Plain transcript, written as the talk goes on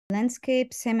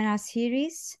landscape seminar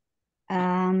series.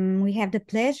 We have the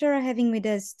pleasure of having with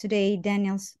us today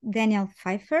Daniel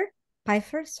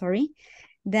Peifer, sorry.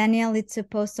 Daniel is a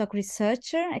postdoc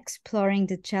researcher exploring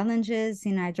the challenges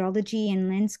in hydrology and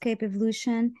landscape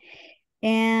evolution.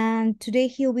 And today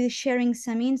he'll be sharing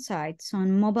some insights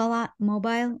on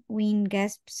mobile wind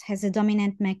gaps as a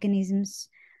dominant mechanisms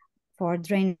for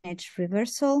drainage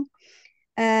reversal.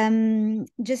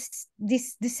 Just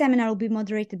this seminar will be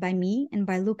moderated by me and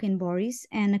by Luke and Boris,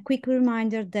 and a quick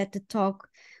reminder that the talk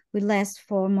will last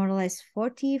for more or less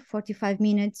 45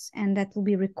 minutes, and that will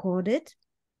be recorded.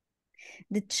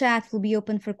 The chat will be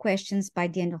open for questions by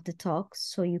the end of the talk,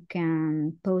 so you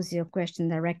can pose your question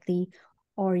directly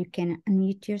or you can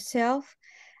unmute yourself.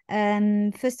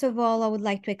 First of all, I would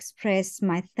like to express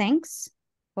my thanks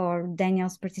for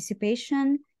Daniel's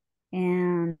participation,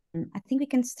 and I think we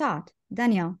can start.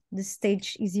 Daniel, the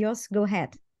stage is yours. Go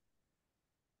ahead.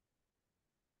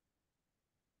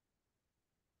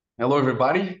 Hello,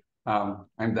 everybody.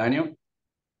 I'm Daniel.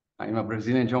 I'm a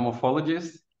Brazilian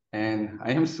geomorphologist, and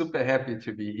I am super happy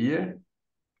to be here.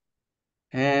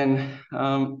 And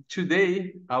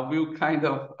today, I will kind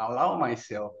of allow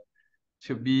myself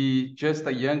to be just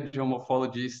a young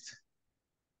geomorphologist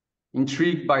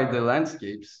intrigued by the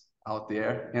landscapes out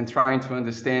there and trying to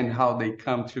understand how they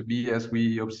come to be as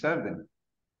we observe them.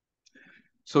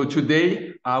 So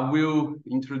today, I will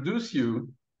introduce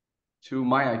you to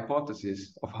my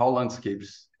hypothesis of how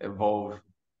landscapes evolve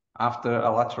after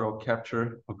a lateral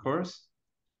capture occurs.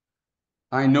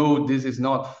 I know this is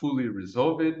not fully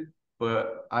resolved,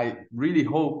 but I really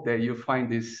hope that you find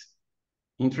this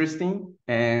interesting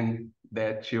and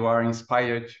that you are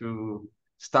inspired to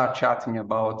start chatting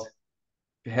about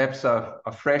perhaps a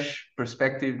fresh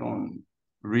perspective on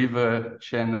river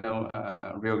channel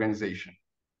reorganization.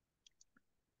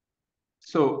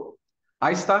 So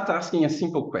I start asking a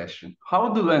simple question. How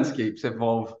do landscapes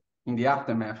evolve in the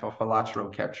aftermath of a lateral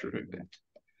capture event?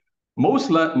 Most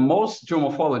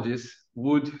geomorphologists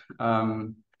would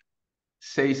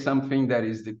say something that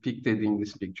is depicted in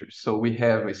this picture. So we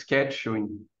have a sketch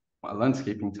showing a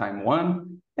landscape in time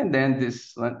 1, and then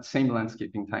this same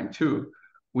landscape in time 2.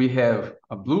 We have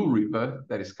a blue river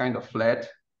that is kind of flat,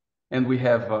 and we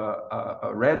have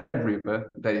a red river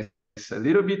that is a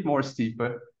little bit more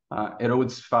steeper,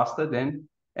 erodes faster than,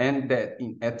 and that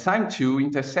at time 2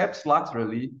 intercepts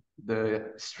laterally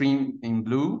the stream in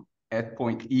blue at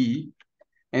point E,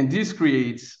 and this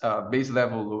creates base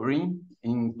level lowering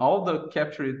in all the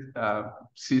captured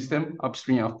system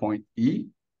upstream of point E.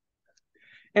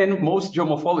 And most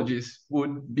geomorphologists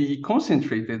would be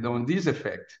concentrated on this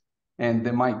effect and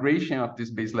the migration of this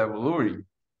base level lowering,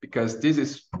 because this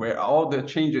is where all the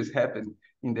changes happen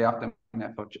in the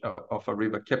aftermath of a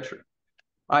river capture.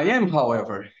 I am,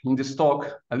 however, in this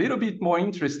talk, a little bit more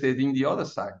interested in the other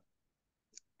side,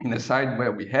 in the side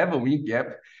where we have a wind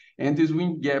gap, and this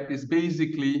wind gap is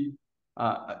basically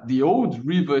the old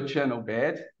river channel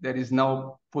bed that is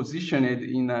now positioned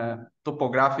in a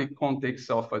topographic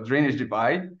context of a drainage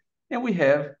divide, and we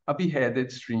have a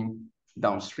beheaded stream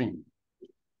downstream.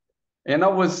 And I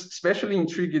was especially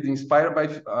intrigued, inspired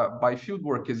by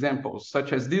fieldwork examples,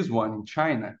 such as this one in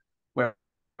China, where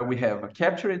we have a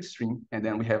captured stream, and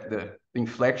then we have the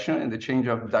inflection and the change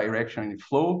of direction and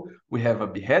flow. We have a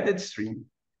beheaded stream.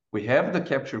 We have the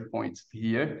capture points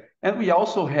here, and we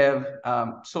also have,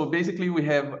 so basically we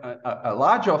have a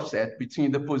large offset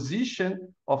between the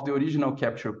position of the original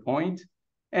capture point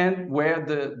and where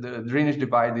the drainage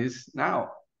divide is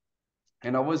now.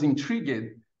 And I was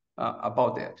intrigued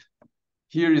about that.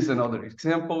 Here is another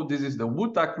example. This is the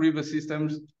Wutak River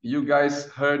systems. You guys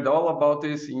heard all about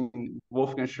this in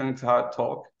Wolfgang Schrank's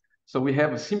talk. So we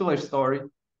have a similar story.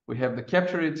 We have the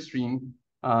captured stream.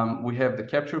 We have the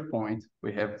capture point.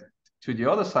 We have to the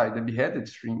other side, the beheaded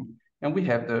stream, and we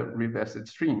have the revested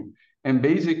stream. And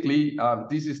basically,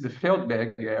 this is the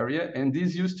Feldberg area, and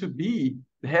this used to be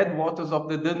the headwaters of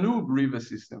the Danube River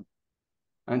system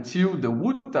until the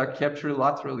Wutak captured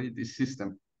laterally this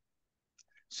system.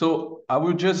 So I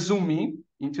will just zoom in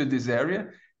into this area,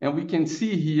 and we can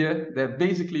see here that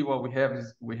basically what we have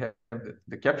is we have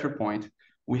the capture point.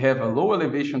 We have a low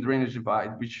elevation drainage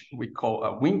divide, which we call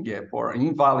a wind gap or an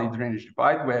in-valley drainage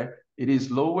divide, where it is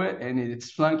lower and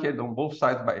it's flanked on both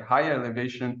sides by higher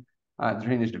elevation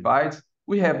drainage divides.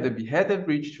 We have the beheaded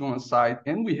ridge to one side,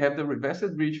 and we have the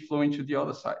revested ridge flowing to the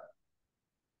other side.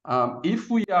 If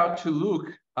we are to look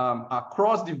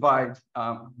across divide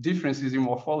differences in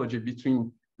morphology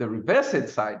between the revested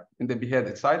side and the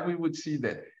beheaded side, we would see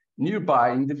that nearby,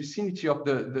 in the vicinity of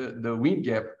the wind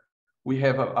gap, we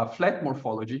have a flat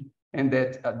morphology, and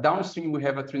that downstream we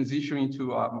have a transition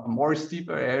into a more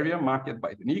steeper area marked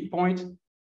by the nick point,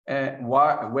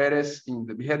 whereas in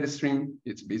the beheaded stream,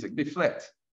 it's basically flat.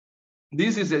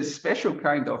 This is a special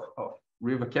kind of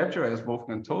river capture, as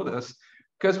Wolfgang told us,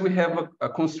 because we have a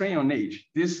constraint on age.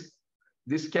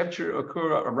 This capture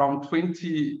occurred around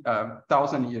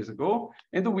 20,000 years ago,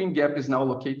 and the wind gap is now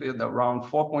located around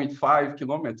 4.5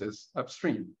 kilometers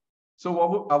upstream.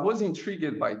 So I was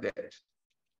intrigued by that.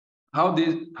 How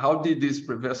did this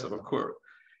reversal occur?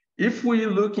 If we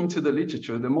look into the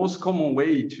literature, the most common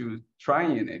way to try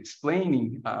and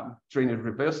explaining drainage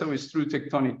reversal is through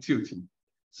tectonic tilting,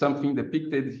 something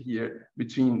depicted here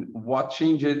between what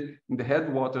changed in the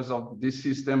headwaters of this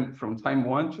system from time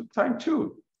 1 to time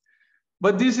 2.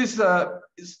 But this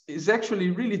is actually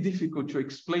really difficult to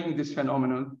explain this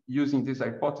phenomenon using this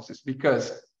hypothesis,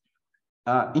 because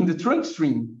in the trunk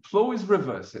stream, flow is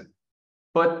reversed,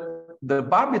 but the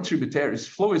barbed tributaries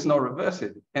flow is not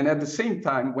reversed. And at the same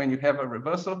time, when you have a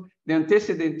reversal, the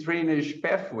antecedent drainage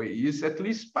pathway is at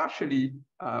least partially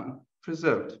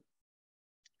preserved.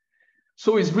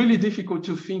 So it's really difficult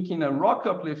to think in a rock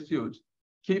uplift field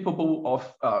capable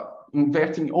of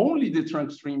inverting only the trunk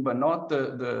stream, but not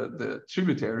the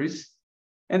tributaries.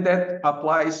 And that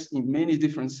applies in many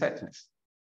different settings.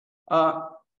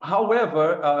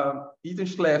 However, Ethan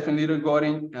Schleff and Little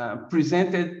Gordon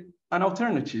presented an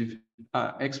alternative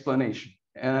explanation,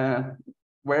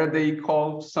 where they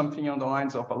call something on the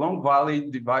lines of a long valley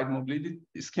divide mobility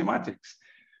schematics,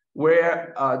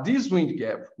 where this wind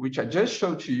gap, which I just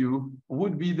showed to you,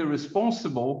 would be the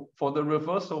responsible for the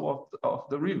reversal of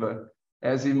the river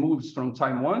as it moves from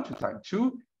time 1 to time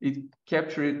 2. It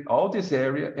captured all this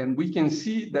area, and we can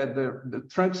see that the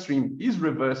trunk stream is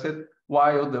reversed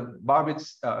while the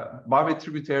barbed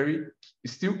tributary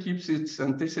still keeps its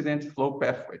antecedent flow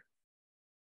pathway.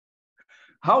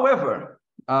 However,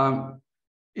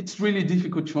 it's really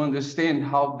difficult to understand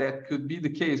how that could be the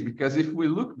case, because if we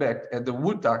look back at the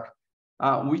woodduck,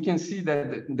 we can see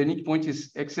that the nick point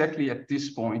is exactly at this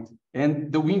point,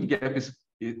 and the wind gap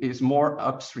is more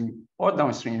upstream or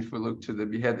downstream if we look to the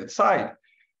beheaded side.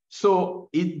 So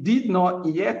it did not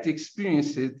yet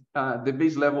experience the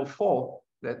base level fall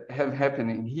that have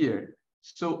happening here.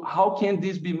 So how can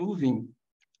this be moving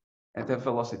at that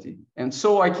velocity? And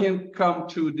so I can come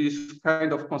to this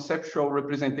kind of conceptual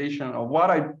representation of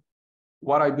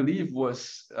what I believe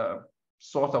was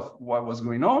sort of what was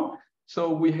going on. So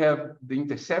we have the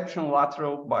interception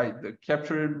lateral by the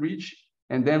captured ridge,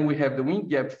 and then we have the wind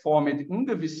gap formed in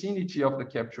the vicinity of the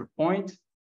capture point,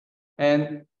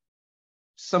 and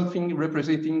something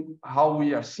representing how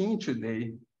we are seeing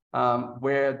today,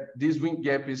 where this wind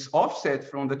gap is offset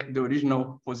from the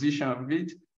original position of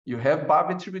it. You have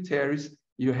barbed tributaries,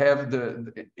 you have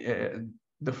the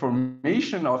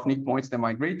formation of nick points that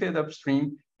migrated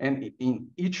upstream, and in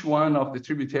each one of the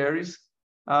tributaries,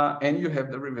 and you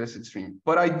have the reversed stream.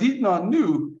 But I did not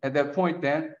know at that point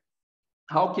then,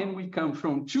 how can we come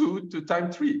from 2 to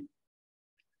time 3?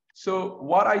 So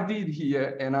what I did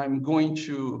here, and I'm going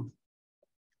to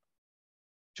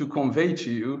convey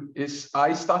to you, is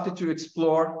I started to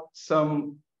explore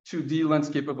some 2D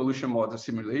landscape evolution model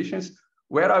simulations,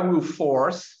 where I will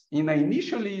force in an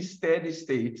initially steady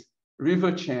state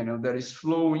river channel that is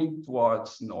flowing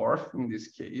towards north, in this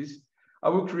case. I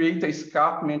will create a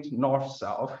escarpment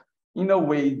north-south in a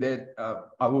way that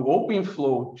I will open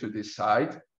flow to this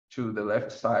side, to the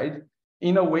left side,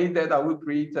 in a way that I will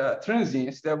create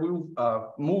transients that will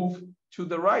move to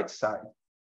the right side.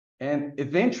 And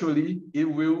eventually, it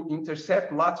will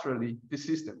intercept laterally the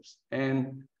systems.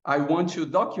 And I want to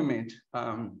document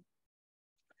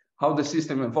how the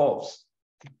system evolves.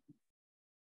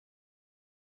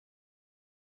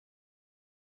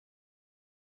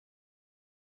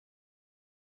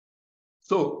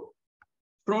 So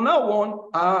from now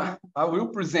on, I will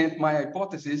present my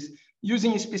hypothesis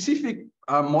using a specific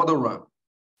model run,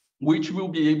 which will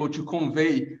be able to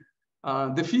convey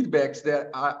the feedbacks that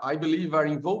I believe are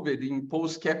involved in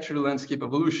post-capture landscape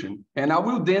evolution. And I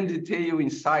will then detail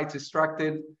insights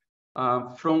extracted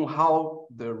from how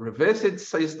the reversed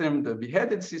system, the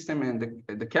beheaded system, and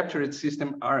the captured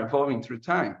system are evolving through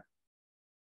time.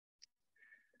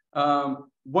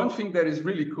 One thing that is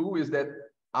really cool is that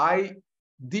I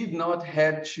did not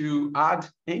have to add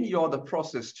any other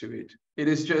process to it. It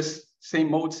is just same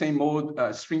mode,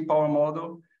 string power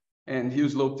model, and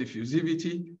Hughes slope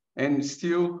diffusivity. And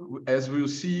still, as we'll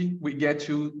see, we get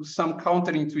to some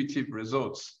counterintuitive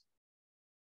results.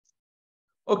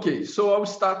 Okay, so I'll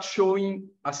start showing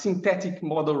a synthetic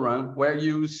model run where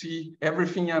you see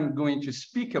everything I'm going to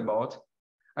speak about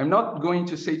I'm not going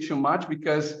to say too much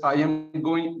because I am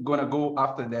gonna go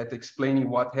after that explaining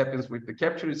what happens with the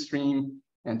captured stream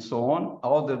and so on,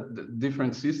 all the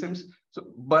different systems. So,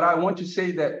 but I want to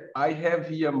say that I have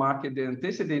here marked the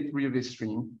antecedent river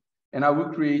stream, and I will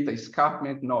create a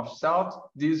escarpment north-south.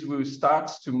 This will start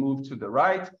to move to the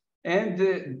right,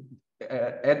 and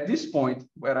at this point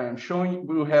where I am showing,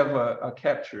 we'll have a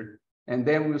capture, and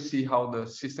then we'll see how the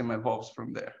system evolves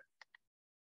from there.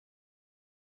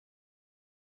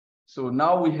 So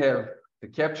now we have the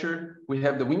capture, we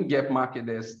have the wind gap marked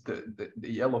as the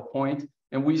yellow point,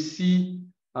 and we see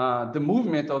the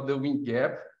movement of the wind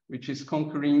gap, which is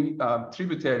conquering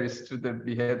tributaries to the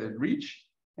beheaded ridge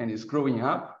and is growing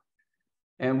up.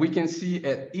 And we can see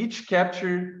at each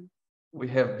capture, we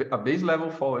have a base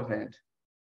level fall event,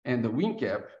 and the wind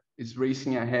gap is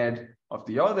racing ahead of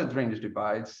the other drainage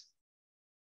divides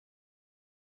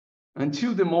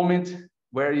until the moment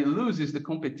where it loses the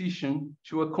competition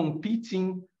to a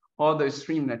competing other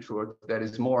stream network that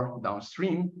is more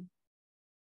downstream.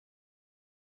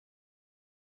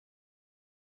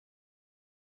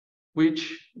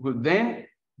 Which will then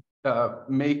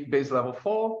make base level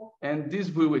fall, and this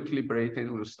will equilibrate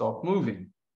and will stop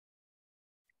moving.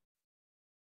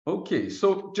 Okay,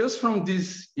 so just from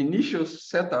this initial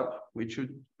setup, which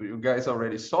you guys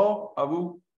already saw, I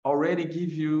will already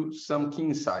give you some key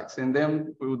insights, and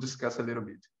then we will discuss a little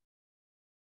bit.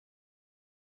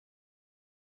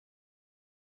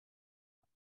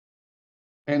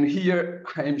 And here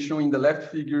I am showing the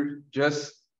left figure,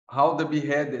 just how the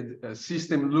beheaded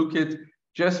system looked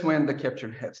just when the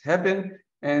capture has happened.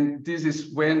 And this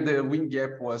is when the wind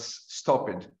gap was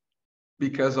stopped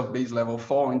because of base level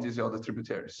fall in these other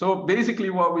tributaries. So basically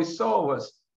what we saw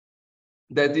was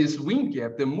that this wind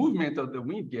gap, the movement of the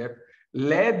wind gap,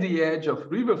 led the edge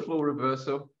of river flow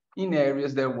reversal in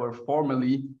areas that were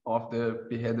formerly of the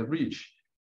beheaded ridge.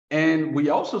 And we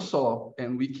also saw,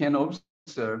 and we can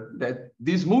observe, that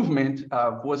this movement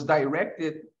was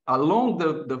directed along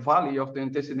the valley of the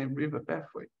antecedent river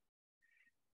pathway.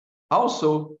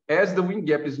 Also, as the wind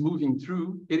gap is moving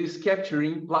through, it is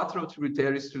capturing lateral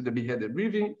tributaries to the beheaded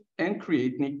river and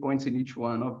create nick points in each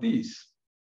one of these.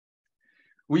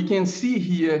 We can see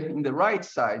here in the right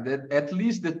side that at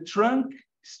least the trunk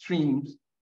streams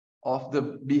of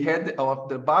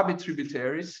the barbed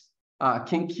tributaries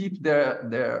can keep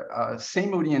their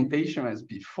same orientation as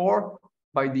before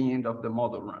by the end of the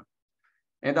model run.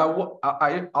 And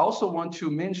I also want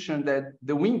to mention that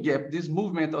the wind gap, this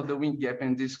movement of the wind gap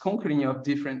and this conquering of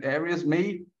different areas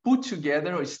may put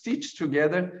together or stitch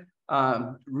together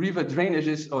river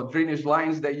drainages or drainage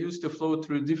lines that used to flow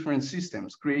through different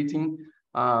systems, creating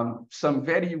some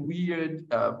very weird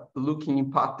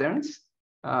looking patterns,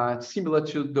 similar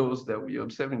to those that we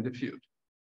observe in the field.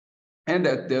 And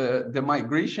that the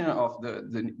migration of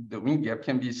the wind gap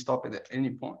can be stopped at any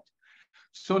point.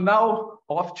 So now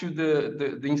off to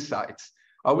the insights.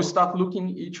 I will start looking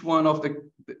each one of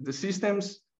the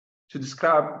systems to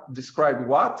describe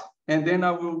what, and then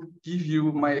I will give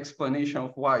you my explanation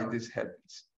of why this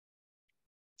happens.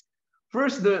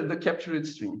 First, the captured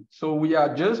stream. So we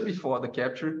are just before the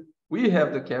capture. We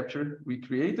have the capture. We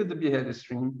created the beheaded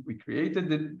stream. We created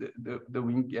the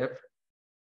wind gap.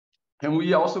 And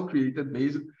we also created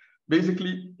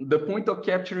basically the point of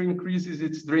capture increases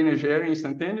its drainage area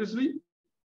instantaneously.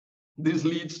 This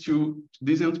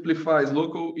amplifies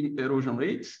local erosion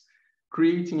rates,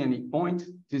 creating a nick point.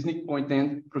 This nick point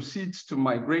then proceeds to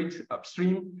migrate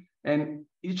upstream. And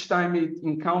each time it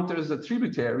encounters a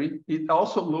tributary, it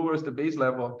also lowers the base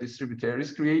level of these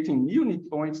tributaries, creating new nick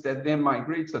points that then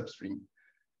migrates upstream.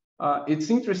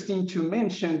 It's interesting to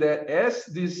mention that as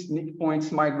these nick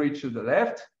points migrate to the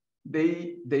left,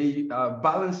 they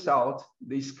balance out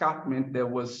the escarpment that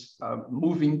was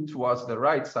moving towards the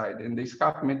right side, and the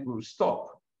escarpment will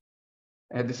stop.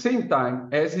 At the same time,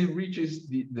 as it reaches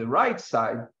the right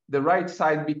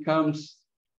side becomes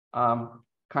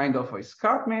kind of a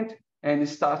escarpment, and it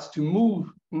starts to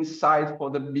move inside for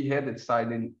the beheaded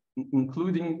side, and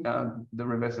including the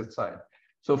reversed side.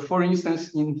 So for instance,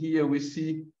 in here, we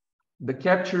see the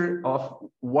capture of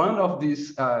one of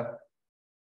these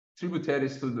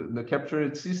tributaries to the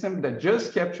captured system that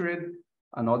just captured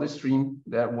another stream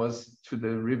that was to the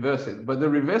reversed, but the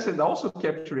reversed also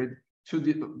captured to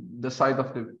the side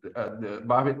of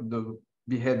the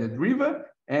beheaded river,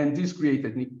 and this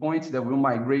created nick points that will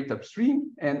migrate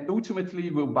upstream and ultimately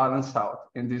will balance out,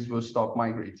 and this will stop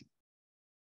migrating.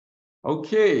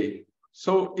 Okay,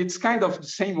 so it's kind of the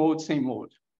same old, same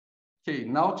old. Okay,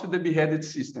 now to the beheaded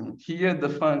system. Here the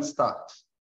fun starts.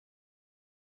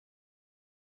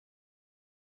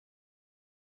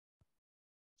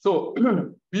 So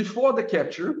before the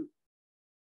capture,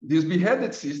 this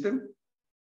beheaded system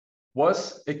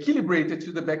was equilibrated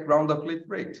to the background uplift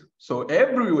rate. So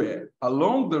everywhere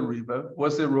along the river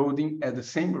was eroding at the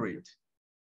same rate.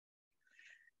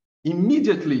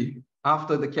 Immediately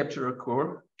after the capture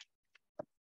occurred,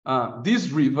 this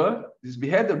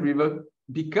beheaded river,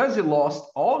 because it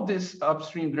lost all this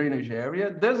upstream drainage area,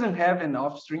 doesn't have an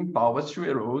upstream powers to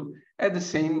erode at the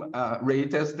same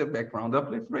rate as the background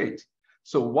uplift rate.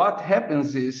 So what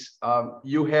happens is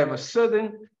you have a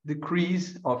sudden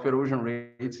decrease of erosion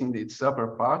rates in its upper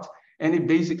part, and it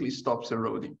basically stops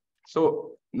eroding.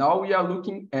 So now we are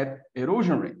looking at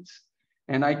erosion rates.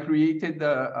 And I created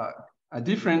a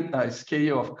different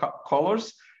scale of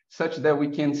colors such that we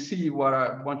can see what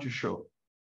I want to show.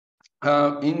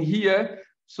 In here,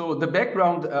 so the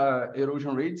background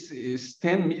erosion rates is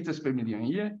 10 meters per million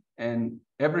year, and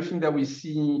everything that we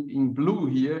see in blue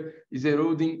here is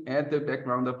eroding at the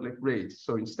background uplift rate,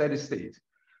 so in steady state.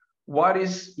 What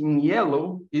is in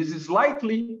yellow is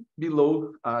slightly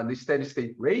below the steady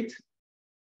state rate,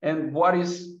 and what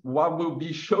will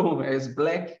be shown as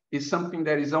black is something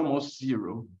that is almost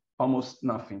zero, almost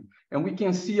nothing. And we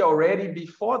can see already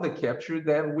before the capture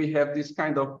that we have this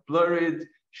kind of blurred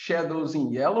shadows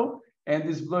in yellow, and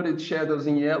these blurred shadows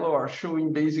in yellow are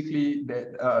showing basically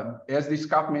that as the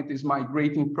escarpment is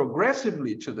migrating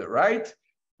progressively to the right,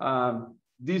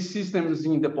 these systems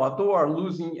in the plateau are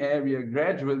losing area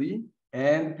gradually,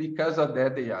 and because of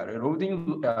that, they are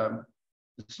eroding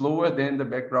slower than the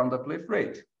background uplift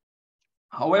rate.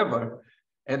 However,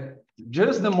 at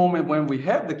just the moment when we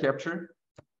have the capture,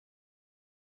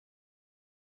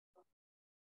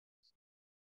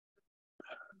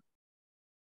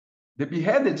 the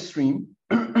beheaded stream,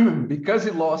 because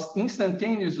it lost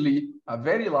instantaneously a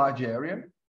very large area,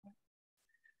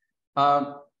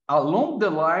 along the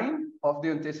line of the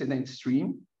antecedent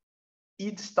stream,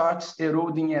 it starts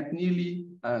eroding at nearly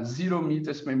 0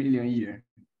 meters per million year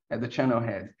at the channel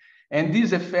head. And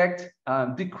this effect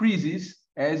decreases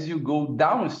as you go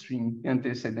downstream the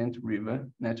antecedent river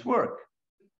network.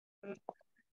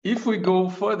 If we go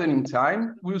further in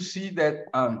time, we'll see that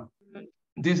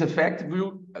this effect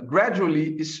will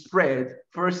gradually spread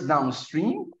first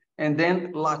downstream and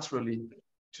then laterally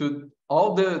to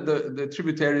all the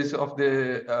tributaries of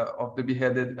the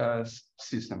beheaded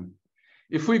system.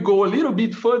 If we go a little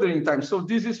bit further in time, so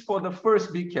this is for the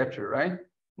first big capture, right?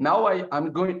 Now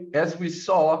I'm going, as we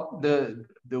saw, the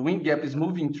wind gap is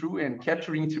moving through and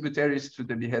capturing tributaries to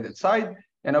the beheaded side.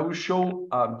 And I will show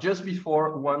just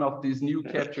before one of these new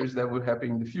captures that will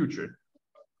happen in the future.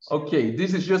 Okay,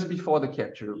 this is just before the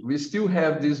capture. We still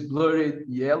have this blurred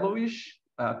yellowish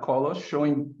color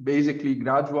showing basically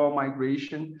gradual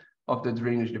migration of the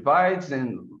drainage divides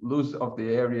and loss of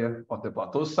the area of the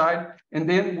plateau side. And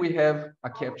then we have a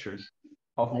capture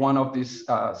of one of these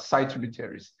side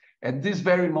tributaries. At this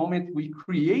very moment, we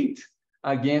create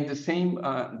again the same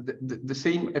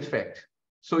effect.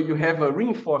 So you have a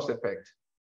reinforced effect.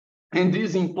 And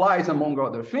this implies, among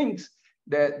other things,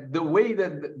 that the way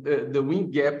that the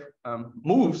wind gap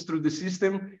moves through the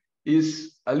system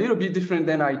is a little bit different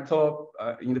than I thought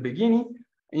in the beginning,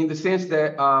 in the sense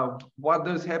that what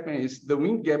does happen is the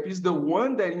wind gap is the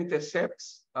one that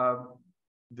intercepts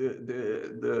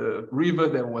the river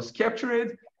that was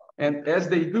captured. And as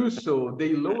they do so,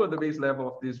 they lower the base level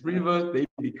of this river, they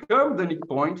become the nick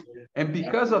point. And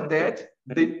because of that,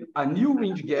 a new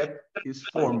wind gap is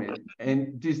formed.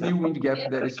 And this new wind gap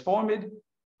that is formed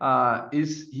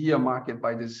is here marked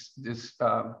by this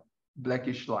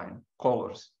blackish line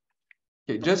colors.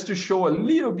 Okay, just to show a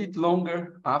little bit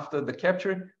longer after the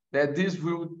capture that this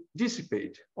will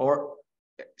dissipate or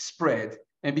spread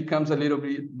and becomes a little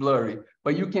bit blurry.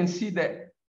 But you can see that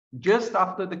just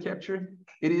after the capture,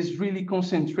 it is really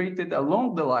concentrated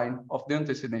along the line of the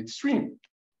antecedent stream.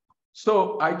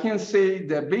 So I can say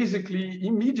that basically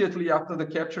immediately after the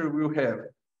capture, we'll have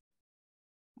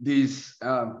this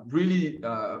really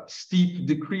steep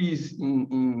decrease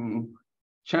in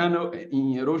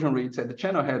erosion rates at the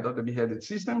channel head of the beheaded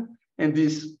system. And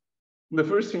the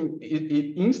first thing,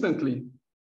 it instantly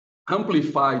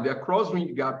amplified the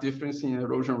cross-wind gap difference in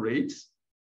erosion rates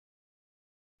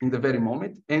in the very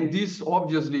moment. And this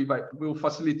obviously will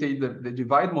facilitate the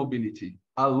divide mobility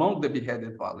along the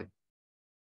beheaded valley.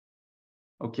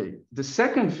 Okay, the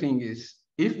second thing is,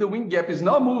 if the wind gap is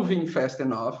not moving fast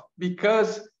enough,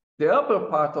 because the upper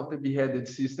part of the beheaded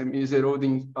system is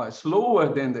eroding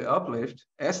slower than the uplift,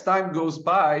 as time goes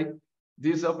by,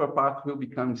 this upper part will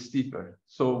become steeper.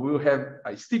 So we'll have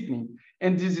a steepening,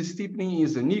 and this steepening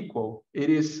is unequal. It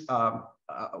is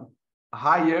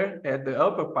higher at the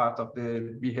upper part of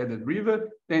the beheaded river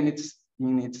than it's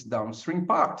in its downstream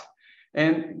part.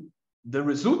 And the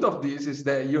result of this is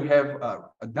that you have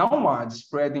a downward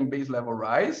spreading base level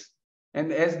rise.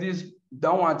 And as this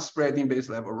downward spreading base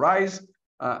level rise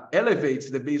elevates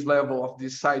the base level of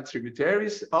these side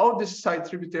tributaries, all these side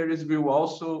tributaries will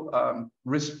also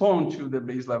respond to the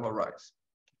base level rise.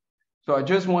 So I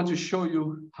just want to show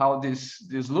you how this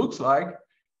looks like.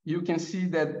 You can see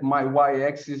that my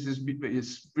y-axis is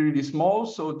pretty small,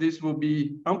 so this will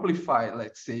be amplified,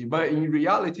 let's say. But in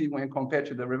reality, when compared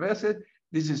to the reversed,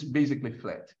 this is basically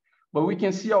flat. But we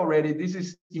can see already this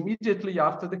is immediately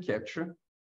after the capture.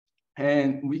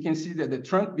 And we can see that the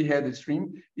trunk beheaded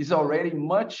stream is already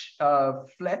much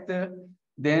flatter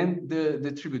than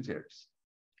the tributaries.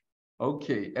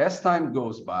 Okay, as time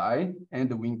goes by and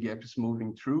the wind gap is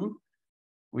moving through,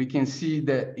 we can see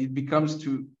that it becomes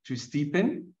to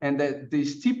steepen, and that the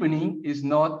steepening is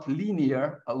not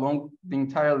linear along the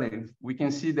entire length. We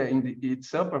can see that in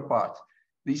its upper part,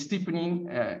 the steepening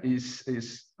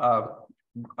is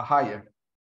higher.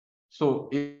 So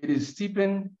it is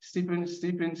steepen.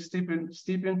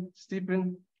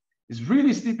 It's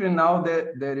really steepen now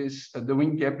that the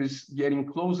wind gap is getting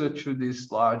closer to this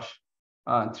large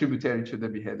tributary to the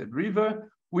beheaded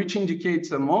river, which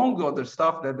indicates, among other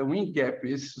stuff, that the wind gap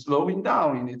is slowing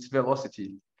down in its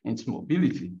velocity, its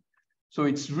mobility. So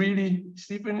it's really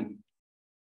steepening.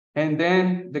 And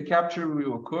then the capture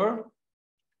will occur.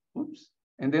 Oops.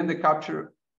 And then the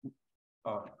capture,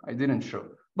 I didn't show.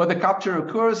 But the capture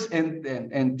occurs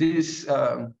and this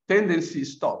tendency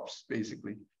stops,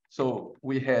 basically. So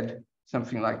we had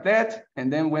something like that.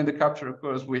 And then when the capture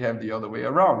occurs, we have the other way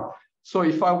around. So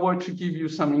if I were to give you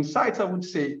some insights, I would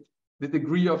say the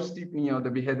degree of steepening of the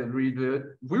beheaded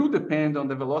river will depend on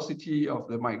the velocity of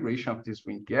the migration of this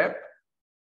wind gap,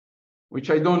 which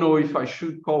I don't know if I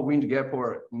should call wind gap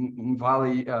or in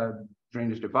valley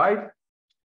drainage divide.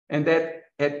 And that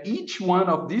at each one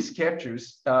of these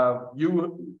captures, you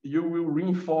will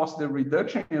reinforce the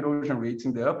reduction in erosion rates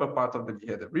in the upper part of the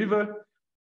beheaded river.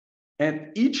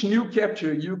 And each new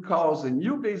capture, you cause a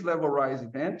new base level rise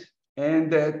event,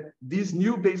 and that this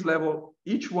new base level,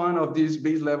 each one of these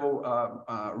base level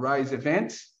rise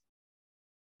events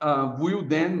will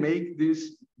then make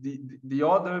the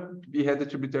other beheaded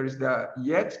tributaries that are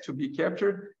yet to be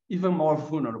captured even more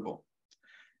vulnerable.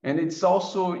 And it's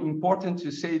also important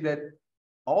to say that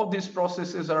all these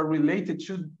processes are related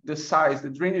to the size, the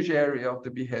drainage area of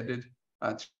the beheaded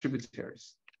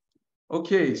tributaries.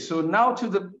 Okay, so now to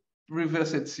the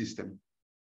reversed system.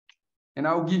 And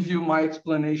I'll give you my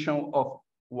explanation of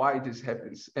why this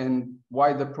happens and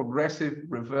why the progressive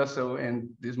reversal and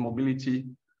this mobility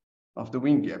of the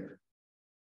wind gap.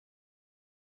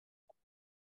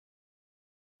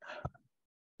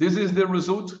 This is the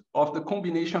result of the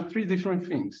combination of three different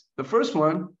things. The first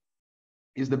one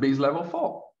is the base level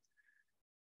fall.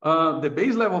 The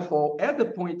base level fall at the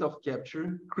point of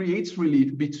capture creates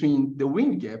relief between the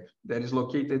wind gap that is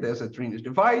located as a drainage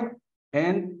divide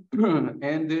and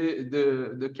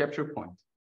the capture point.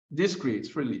 This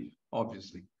creates relief,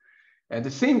 obviously. At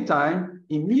the same time,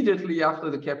 immediately after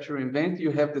the capture event,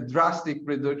 you have the drastic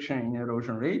reduction in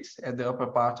erosion rates at the upper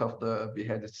part of the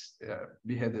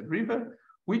beheaded river,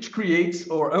 which creates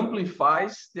or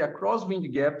amplifies the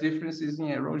cross-wind gap differences in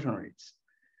erosion rates.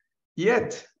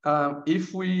 Yet,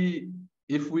 if we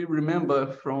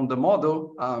remember from the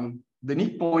model, the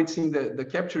neat points in the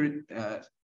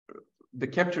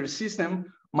capture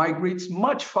system migrates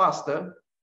much faster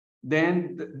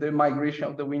than the migration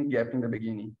of the wind gap in the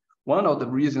beginning. One of the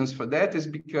reasons for that is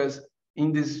because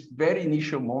in this very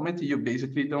initial moment, you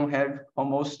basically don't have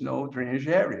almost no drainage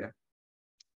area.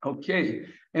 Okay,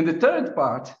 and the third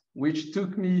part, which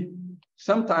took me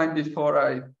some time before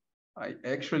I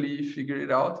actually figured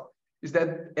it out, is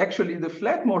that actually the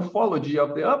flat morphology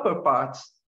of the upper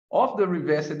parts of the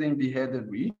reversed and beheaded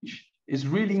ridge is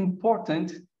really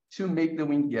important to make the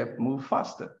wind gap move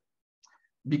faster,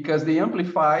 because they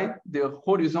amplify the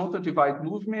horizontal divide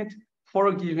movement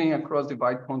for giving a cross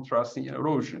divide contrasting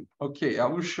erosion. Okay, I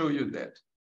will show you that.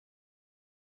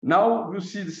 Now we'll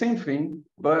see the same thing,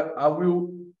 but I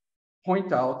will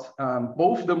point out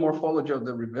both the morphology of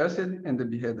the reversed and the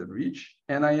beheaded ridge,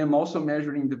 and I am also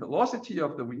measuring the velocity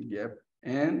of the wind gap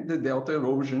and the delta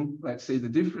erosion, let's say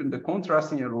the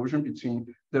contrasting erosion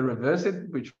between the reversed,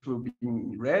 which will be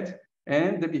in red,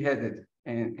 and the beheaded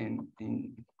in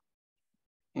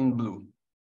blue.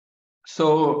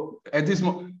 So at this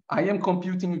moment, I am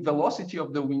computing velocity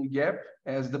of the wind gap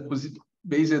as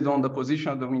based on the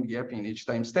position of the wind gap in each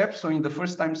time step. So in the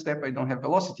first time step, I don't have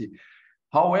velocity.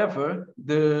 However,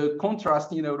 the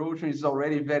contrasting erosion is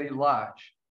already very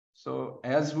large. So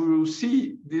as we will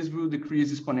see, this will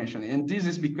decrease exponentially. And this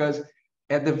is because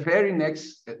at the very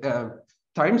next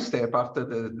time step after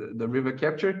the river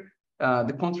capture,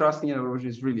 the contrasting erosion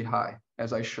is really high,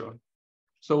 as I showed.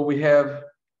 So we are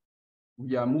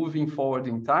moving forward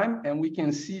in time, and we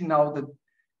can see now that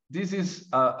this is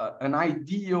an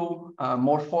ideal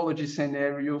morphology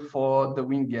scenario for the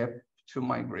wind gap to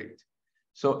migrate.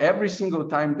 So every single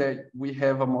time that we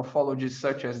have a morphology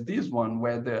such as this one,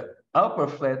 where the upper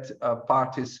flat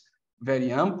part is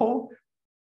very ample,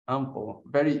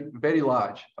 very, very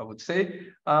large, I would say,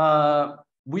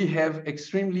 we have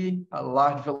extremely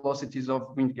large velocities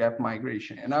of wind gap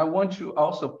migration. And I want to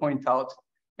also point out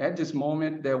at this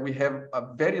moment that we have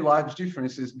very large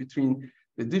differences between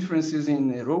the differences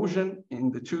in erosion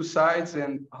in the two sides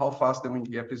and how fast the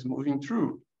wind gap is moving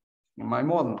through in my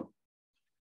model.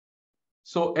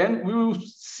 So, and we will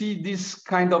see this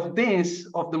kind of dance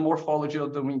of the morphology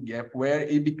of the wind gap, where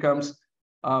it becomes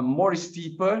more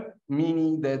steeper,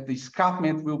 meaning that the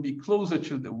escarpment will be closer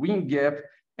to the wind gap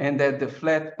and that the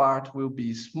flat part will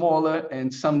be smaller,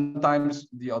 and sometimes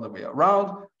the other way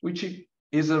around, which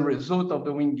is a result of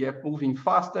the wind gap moving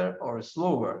faster or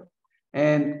slower.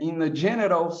 And in a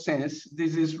general sense,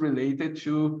 this is related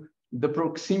to the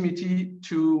proximity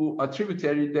to a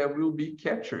tributary that will be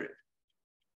captured.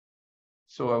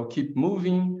 So I'll keep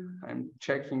moving. I'm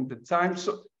checking the time.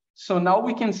 So now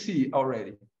we can see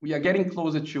already, we are getting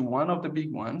closer to one of the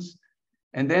big ones.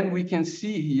 And then we can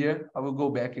see here, I will go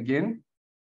back again,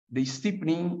 the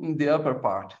steepening in the upper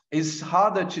part. It's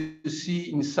harder to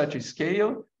see in such a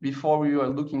scale. Before we were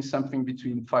looking something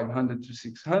between 500 to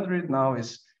 600, now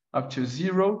it's up to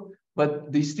 0,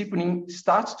 but the steepening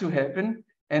starts to happen.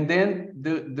 And then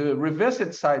the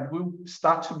reversed side will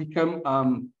start to become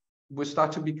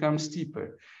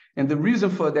steeper. And the reason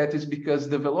for that is because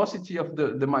the velocity of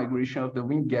the migration of the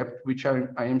wind gap, which I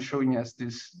am showing as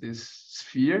this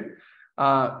sphere,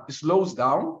 slows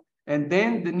down. And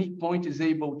then the neck point is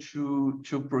able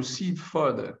to proceed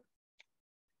further.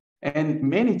 And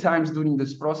many times during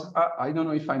this process, I don't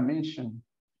know if I mentioned,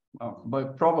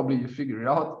 but probably you figure it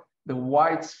out, the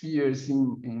white spheres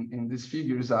in these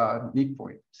figures are neck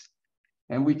points.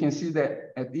 And we can see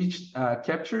that at each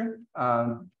capture,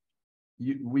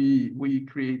 we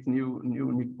create new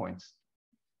neck points.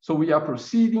 So we are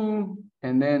proceeding,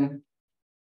 and then,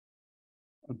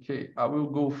 okay, I will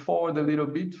go forward a little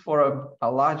bit for a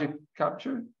larger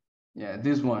capture. Yeah,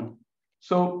 this one.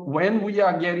 So when we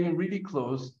are getting really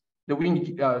close, the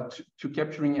wind to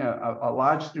capturing a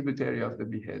large tributary of the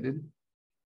beheaded,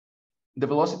 the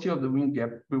velocity of the wind gap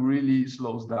will really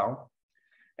slows down.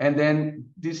 And then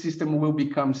this system will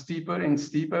become steeper and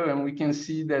steeper, and we can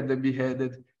see that the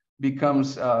beheaded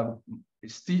becomes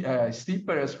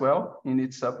steeper as well in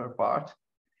its upper part.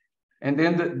 And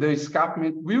then the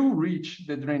escarpment will reach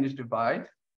the drainage divide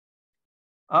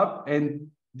up,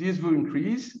 and this will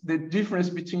increase. The difference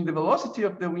between the velocity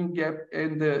of the wind gap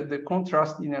and the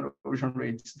contrast in erosion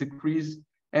rates decrease,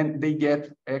 and they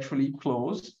get actually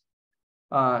close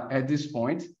at this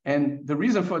point. And the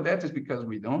reason for that is because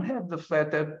we don't have the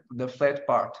flat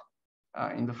part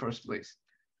in the first place.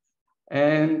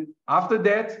 And after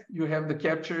that, you have the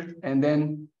capture, and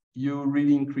then you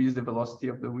really increase the velocity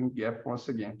of the wind gap once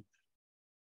again.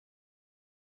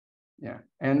 Yeah,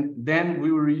 and then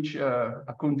we will reach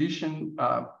a condition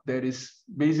that is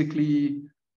basically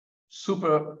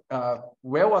super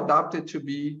well adapted to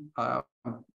be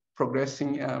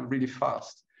progressing really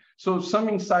fast. So some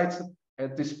insights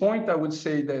at this point, I would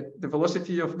say that the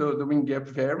velocity of the wind gap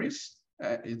varies.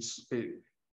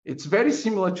 It's very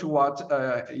similar to what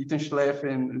Ethan Schleff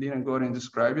and Liran Goren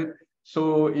described it.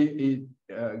 So it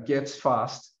gets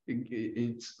fast.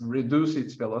 It reduces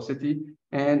its velocity,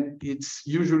 and it's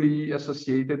usually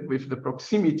associated with the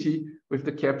proximity with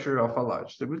the capture of a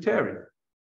large tributary.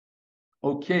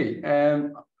 Okay,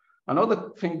 and another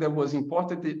thing that was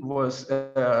important, it was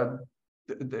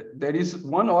there is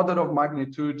one order of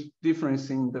magnitude difference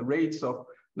in the rates of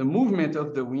the movement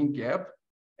of the wind gap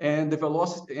and the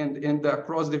velocity and the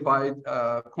cross divide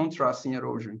contrasting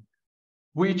erosion,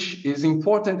 which is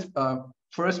important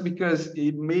first because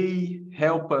it may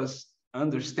help us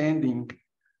understanding,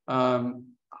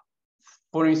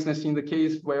 for instance, in the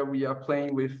case where we are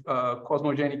playing with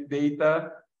cosmogenic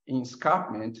data in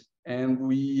escarpment, and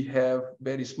we have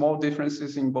very small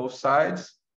differences in both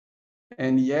sides.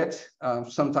 And yet,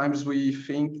 sometimes we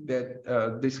think that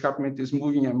the escarpment is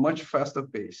moving at a much faster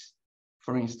pace.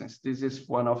 For instance, this is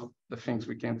one of the things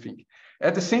we can think.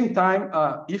 At the same time,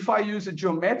 if I use a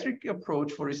geometric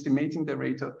approach for estimating the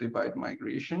rate of divide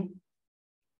migration,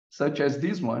 such as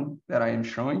this one that I am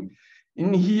showing,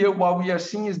 in here, what we are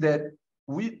seeing is that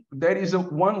there is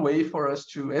one way for us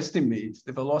to estimate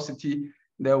the velocity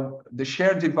that the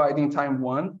shared divide in time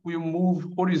 1 will move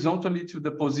horizontally to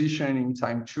the position in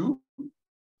time 2,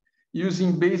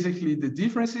 using basically the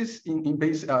differences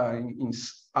in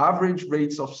average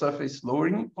rates of surface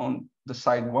lowering on the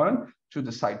side 1 to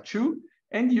the side 2,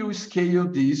 and you scale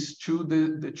this to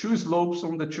the two slopes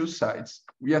on the two sides.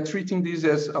 We are treating this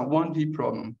as a 1D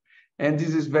problem. And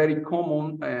this is very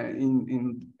common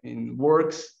in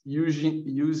works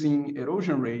using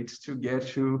erosion rates to get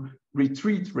to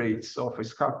retreat rates of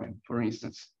escarpment, for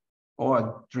instance,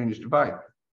 or drainage divide.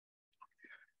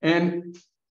 And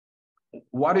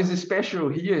what is special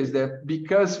here is that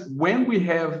because when we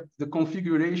have the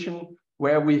configuration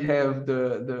where we have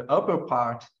the upper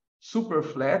part super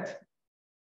flat,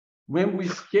 when we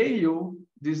scale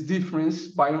this difference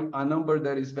by a number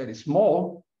that is very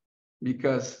small,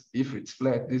 because if it's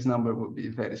flat, this number will be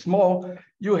very small,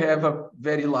 you have a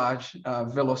very large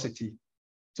velocity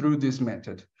through this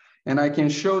method. And I can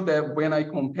show that when I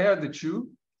compare the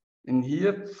two, in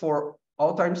here, for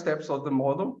all time steps of the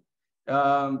model,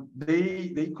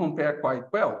 they compare quite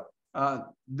well.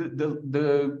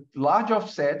 The large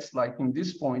offsets, like in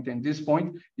this point and this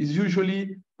point, is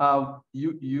usually,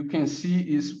 you can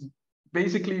see is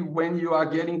basically when you are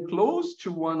getting close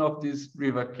to one of these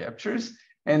river captures,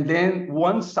 and then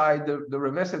one side, the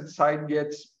reversed side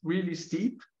gets really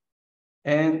steep.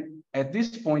 And at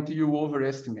this point, you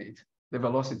overestimate the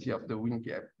velocity of the wind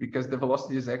gap because the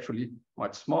velocity is actually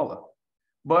much smaller.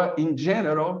 But in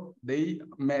general, they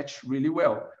match really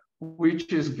well,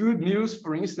 which is good news,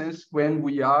 for instance, when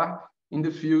we are in the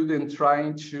field and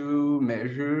trying to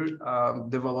measure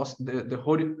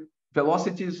the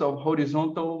velocities of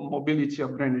horizontal mobility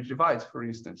of drainage divides, for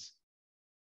instance.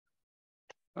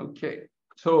 Okay.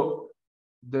 So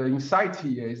the insight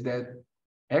here is that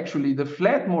actually the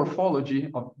flat morphology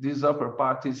of this upper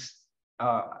part is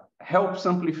helps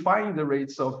simplifying the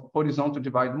rates of horizontal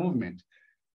divide movement,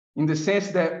 in the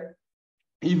sense that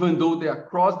even though the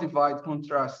cross divide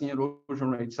contrasting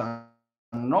erosion rates are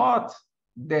not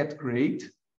that great,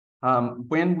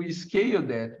 when we scale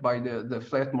that by the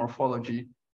flat morphology,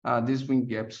 these wind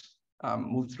gaps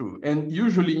move through. And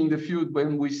usually in the field,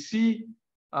 when we see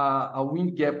a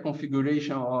wind gap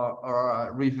configuration or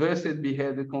a reversed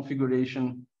beheaded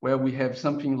configuration where we have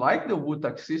something like the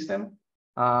Wutak system,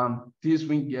 this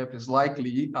wind gap is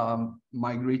likely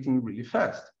migrating really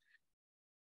fast.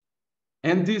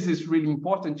 And this is really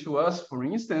important to us, for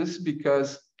instance,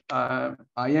 because I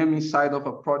am inside of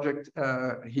a project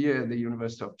here at the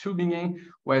University of Tübingen,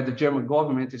 where the German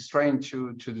government is trying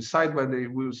to decide where they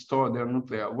will store their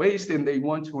nuclear waste, and they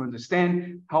want to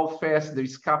understand how fast the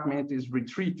escarpment is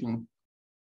retreating.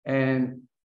 And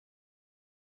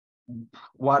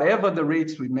whatever the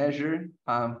rates we measure,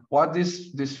 what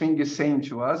this thing is saying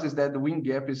to us is that the wind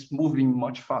gap is moving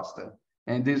much faster.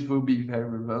 And this will be very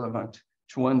relevant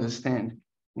to understand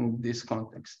in this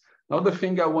context. Another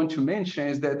thing I want to mention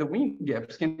is that the wind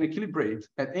gaps can equilibrate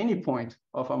at any point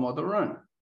of a model run.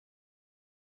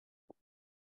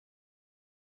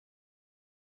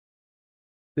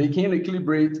 They can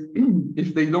equilibrate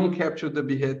if they don't capture the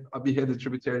beheaded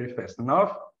tributary fast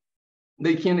enough.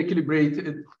 They can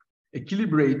equilibrate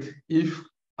if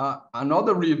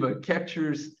another river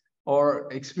captures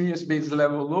or experience base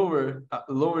level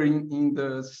lowering in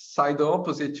the side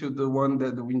opposite to the one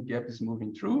that the wind gap is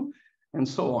moving through, and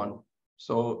so on.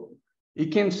 So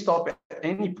it can stop at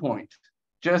any point,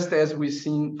 just as we've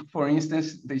seen, for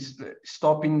instance,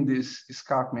 stopping this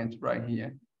escarpment right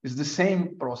here. It's the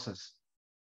same process.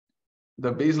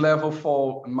 The base level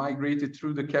fall migrated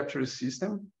through the capture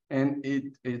system, and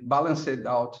it balanced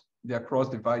out the across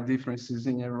divide differences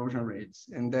in erosion rates,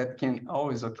 and that can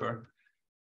always occur.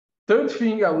 Third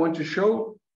thing I want to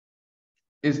show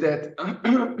is that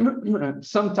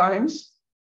sometimes,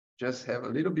 just have a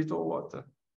little bit of water.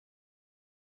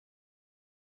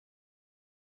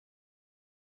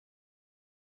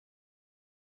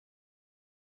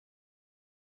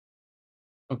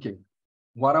 Okay,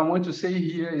 what I want to say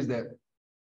here is that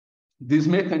this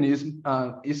mechanism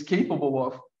is capable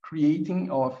of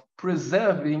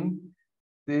preserving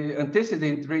the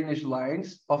antecedent drainage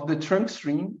lines of the trunk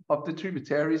stream of the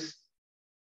tributaries,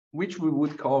 which we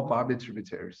would call barbed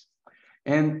tributaries.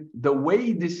 And the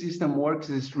way this system works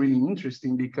is really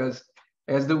interesting because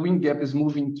as the wind gap is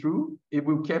moving through, it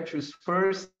will capture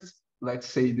first, let's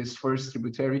say this first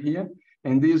tributary here,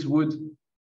 and this would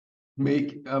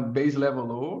make a base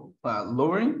level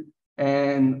lowering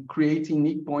and creating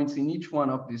nick points in each one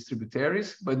of these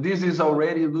tributaries, but this is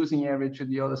already losing area to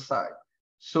the other side.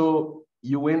 So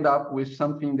you end up with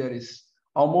something that is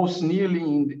almost nearly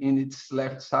in its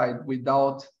left side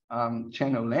without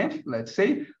channel length, let's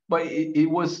say, but it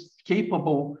was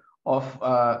capable of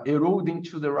eroding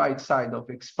to the right side, of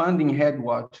expanding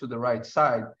headward to the right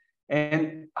side.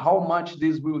 And how much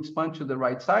this will expand to the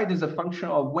right side is a function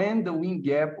of when the wind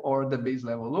gap or the base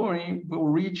level lowering will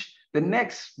reach the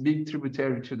next big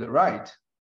tributary to the right.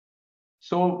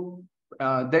 So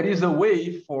there is a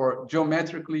way for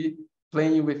geometrically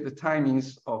playing with the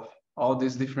timings of all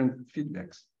these different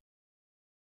feedbacks.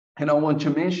 And I want to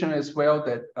mention as well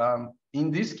that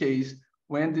in this case,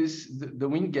 when the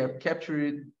wind gap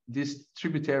captured this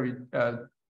tributary,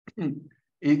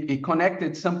 it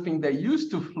connected something that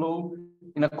used to flow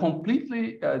in a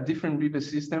completely different river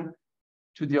system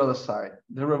to the other side.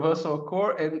 The reversal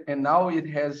occurred, and now it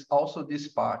has also this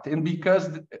part. And because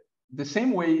the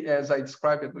same way as I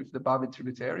described it with the barbed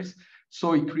tributaries,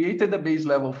 so it created a base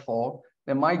level fall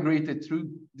that migrated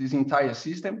through this entire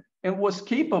system and was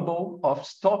capable of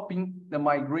stopping the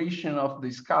migration of the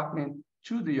escarpment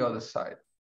to the other side.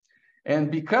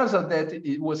 And because of that,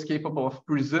 it was capable of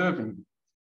preserving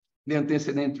the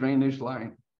antecedent drainage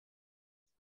line.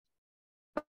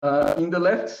 In the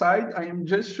left side, I am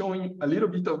just showing a little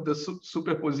bit of the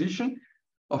superposition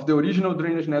of the original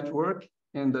drainage network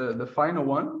and the final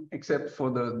one, except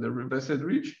for the reversed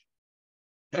ridge.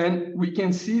 And we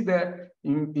can see that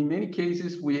in many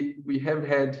cases, we have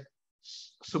had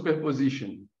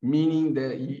superposition, meaning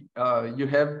that you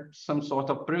have some sort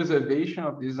of preservation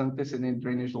of these antecedent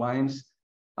drainage lines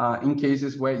in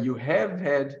cases where you have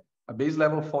had a base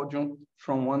level fall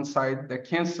from one side that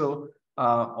cancel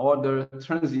other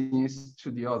transients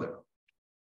to the other.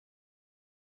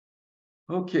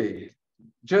 Okay,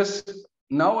 just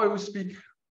now I will speak.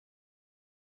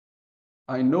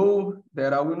 I know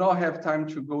that I will not have time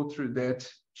to go through that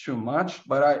too much,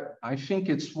 but I think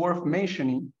it's worth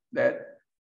mentioning that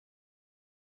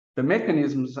the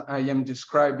mechanisms I am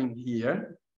describing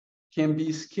here can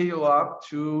be scaled up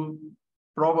to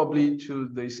probably to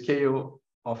the scale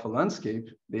of a landscape.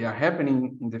 They are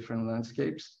happening in different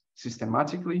landscapes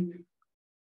systematically,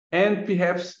 and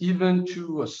perhaps even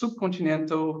to a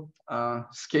subcontinental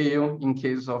scale in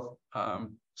case of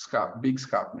big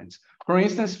escarpments. For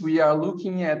instance, we are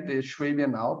looking at the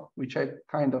Swabian Alp, which I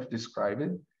kind of described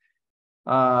it.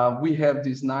 We have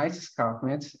these nice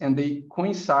escarpments, and they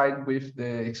coincide with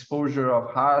the exposure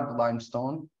of hard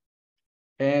limestone.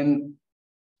 And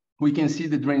we can see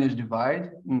the drainage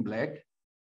divide in black.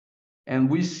 And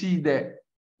we see that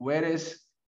whereas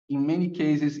in many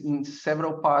cases, in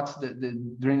several parts,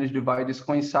 the drainage divide is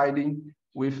coinciding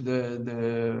with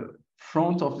the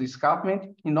front of the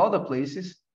escarpment. In other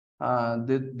places,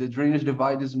 the drainage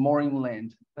divide is more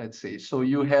inland, let's say. So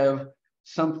you have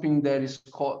something that is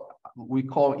called, we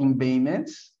call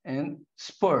embayments and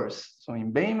spurs. So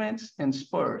embayments and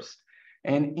spurs.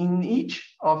 And in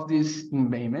each of these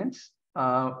embayments,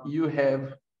 you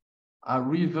have a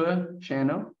river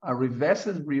channel, a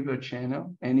reversed river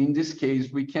channel. And in this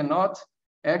case, we cannot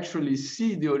actually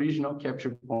see the original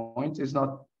capture point. It's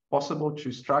not possible to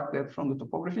extract that from the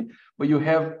topography, but you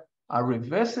have a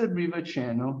reversed river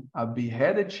channel, a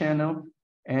beheaded channel,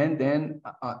 and then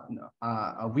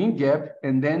a wind gap,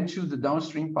 and then to the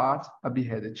downstream part, a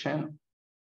beheaded channel.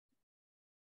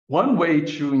 One way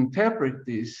to interpret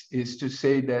this is to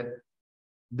say that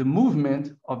the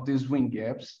movement of these wind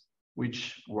gaps,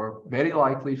 which were very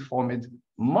likely formed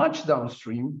much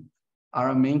downstream, are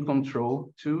a main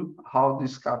control to how the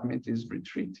escarpment is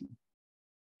retreating.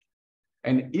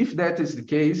 And if that is the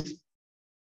case,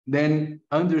 then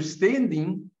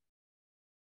understanding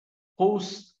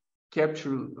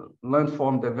post-capture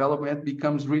landform development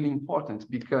becomes really important,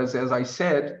 because as I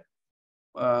said,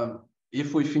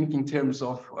 if we think in terms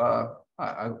of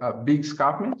a big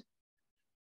escarpment,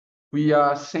 we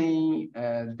are saying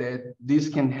that this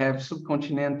can have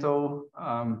subcontinental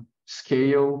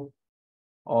scale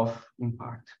of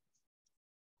impact.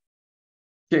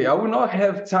 Okay, I will not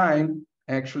have time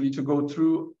actually to go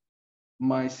through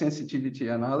my sensitivity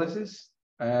analysis.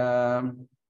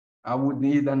 I would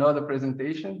need another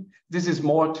presentation. This is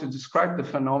more to describe the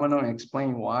phenomenon and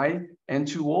explain why, and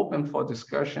to open for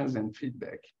discussions and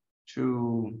feedback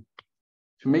to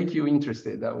make you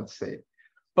interested, I would say.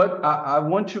 But I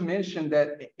want to mention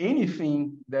that any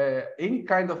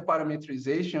kind of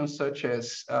parameterization, such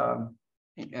as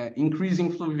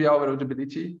increasing fluvial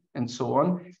erodibility and so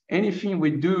on, anything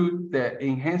we do that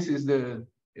enhances the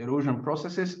erosion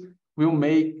processes will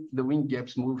make the wind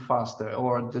gaps move faster,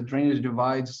 or the drainage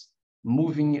divides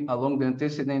moving along the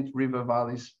antecedent river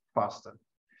valleys faster.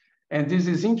 And this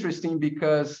is interesting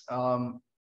because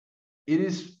it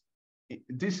is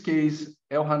this case,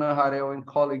 Elhanan Harel and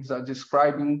colleagues are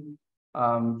describing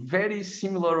very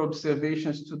similar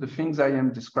observations to the things I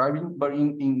am describing, but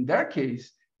in their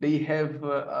case, they have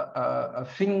a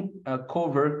thin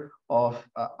cover of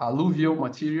alluvial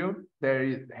material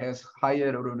that has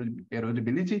higher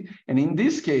erodibility. And in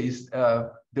this case,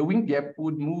 the wind gap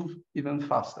would move even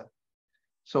faster.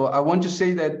 So I want to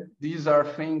say that these are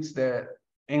things that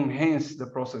enhance the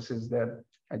processes that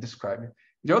I described.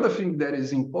 The other thing that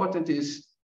is important is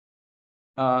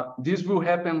this will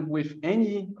happen with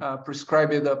any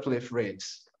prescribed uplift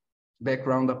rates,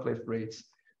 background uplift rates,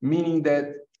 meaning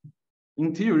that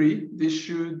in theory, this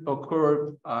should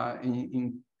occur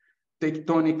in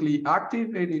tectonically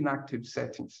active and inactive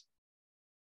settings.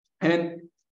 And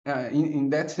in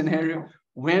that scenario,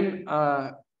 when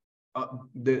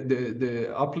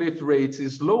the uplift rate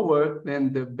is lower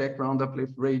than the background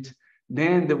uplift rate,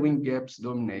 then the wind gaps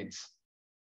dominates.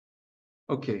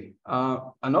 Okay,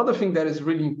 another thing that is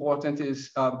really important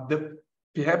is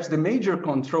perhaps the major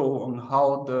control on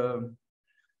how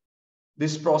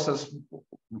this process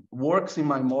works in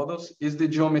my models is the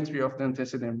geometry of the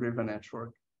antecedent river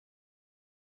network.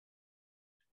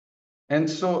 And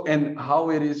how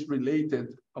it is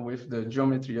related with the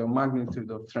geometry or magnitude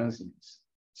of transients.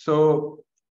 So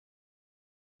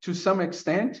to some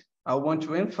extent, I want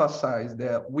to emphasize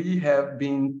that we have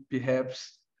been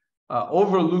perhaps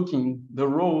overlooking the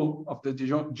role of the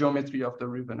geometry of the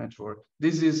river network.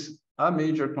 This is a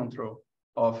major control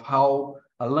of how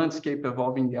a landscape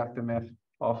evolves in the aftermath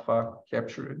of a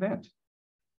capture event.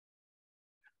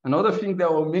 Another thing that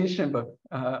I'll mention, but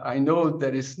I know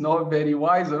that it's not very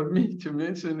wise of me to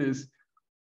mention, is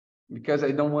because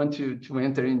I don't want to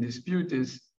enter in dispute,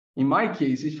 is in my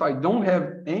case, if I don't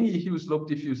have any heel slope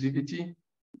diffusivity,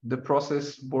 the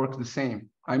process works the same.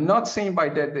 I'm not saying by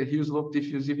that the heel slope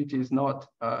diffusivity is not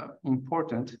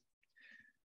important.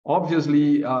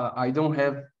 Obviously, I don't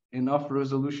have enough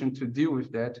resolution to deal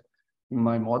with that in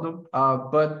my model,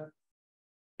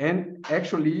 and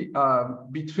actually,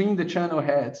 between the channel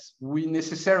heads, we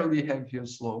necessarily have heel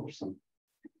slopes,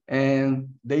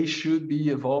 and they should be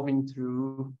evolving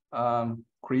through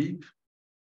creep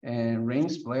and rain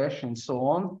splash and so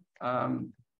on.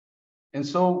 And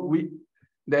so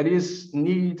there is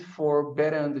need for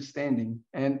better understanding,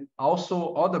 and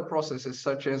also other processes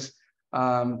such as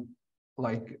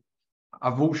like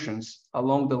avulsions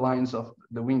along the lines of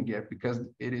the wind gap, because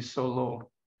it is so low.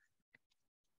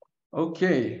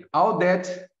 Okay, all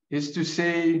that is to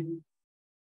say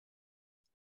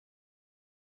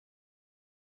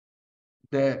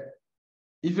that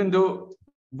even though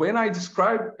when I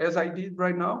describe as I did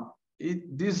right now,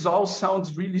 this all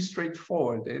sounds really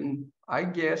straightforward, and I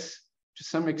guess to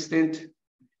some extent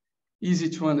easy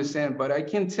to understand, but I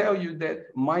can tell you that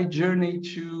my journey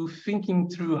to thinking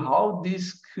through how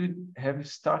this could have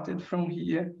started from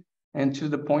here and to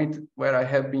the point where I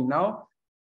have been now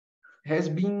has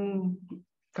been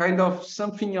kind of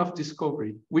something of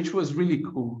discovery, which was really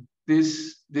cool.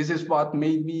 This is what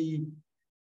made me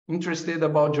interested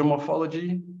about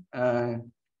geomorphology,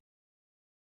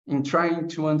 in trying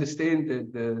to understand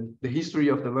the history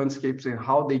of the landscapes and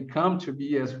how they come to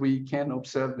be as we can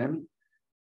observe them.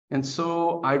 And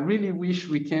so I really wish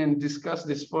we can discuss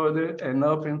this further and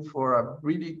open for a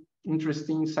really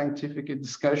interesting scientific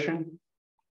discussion.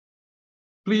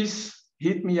 Please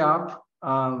hit me up,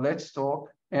 let's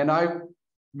talk. And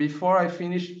before I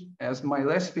finish, as my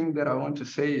last thing that I want to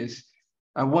say is,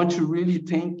 I want to really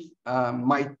thank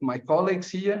my colleagues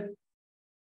here.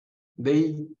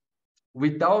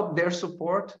 Without their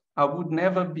support, I would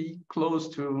never be close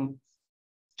to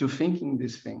thinking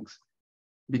these things,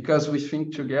 because we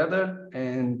think together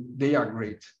and they are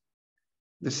great.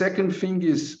 The second thing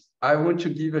is, I want to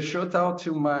give a shout out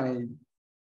to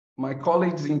my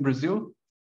colleagues in Brazil.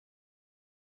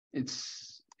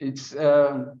 It's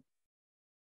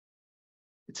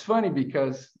funny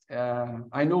because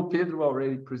I know Pedro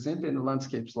already presented the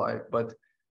landscape slide, but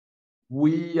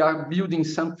we are building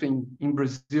something in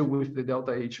Brazil with the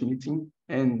Delta H meeting,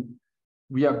 and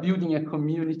we are building a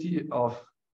community of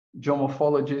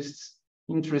geomorphologists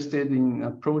interested in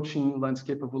approaching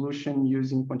landscape evolution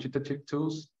using quantitative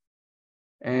tools.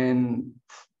 And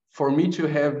for me to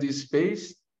have this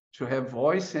space, to have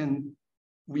voice, and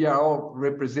we are all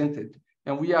represented.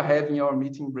 And we are having our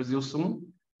meeting in Brazil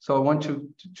soon. So I want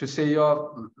to say,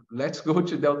 let's go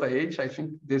to Delta H. I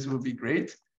think this will be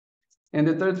great. And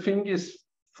the third thing is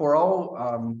for all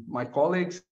my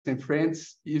colleagues and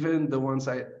friends, even the ones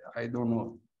I don't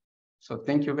know. So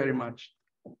thank you very much.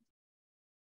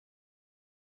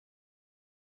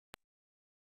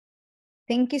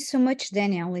 Thank you so much,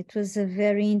 Daniel. It was a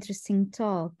very interesting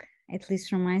talk. at least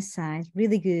from my side.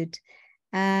 Really good.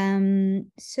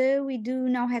 So we do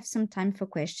now have some time for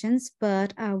questions,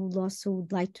 but I would also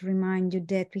like to remind you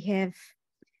that we have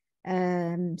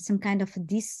some kind of a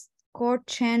Discord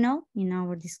channel in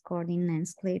our Discord in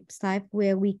Landscapes type,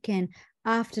 where we can,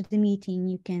 after the meeting,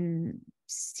 you can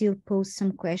still post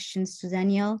some questions to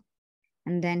Daniel,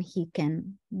 and then he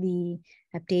can be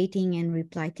updating and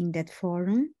replying that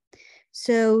forum.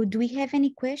 So do we have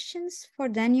any questions for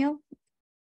Daniel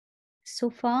so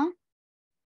far?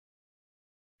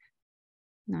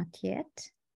 Not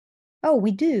yet. Oh,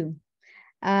 we do.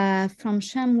 From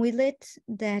Sham Willett,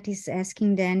 that is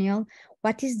asking Daniel,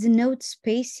 what is the node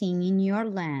spacing in your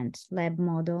land lab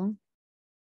model?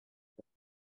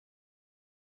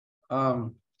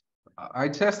 I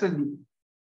tested.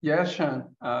 Yes,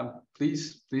 Sean.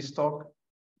 Please talk.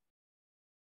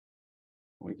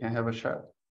 We can have a chat.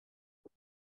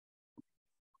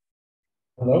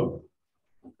 Hello?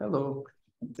 Hello.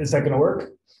 Is that going to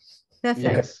work? Perfect.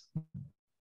 Yes.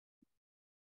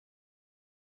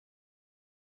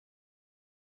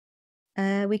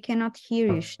 We cannot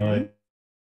hear you, Sean.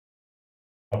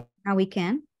 Now we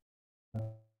can.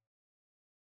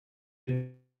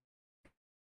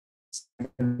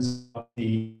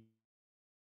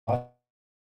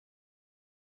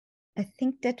 I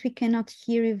think that we cannot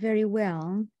hear you very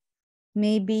well.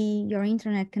 Maybe your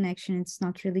internet connection is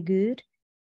not really good.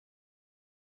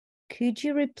 Could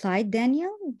you reply,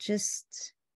 Daniel?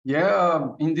 Just... Yeah,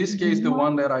 in this case, the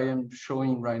one that I am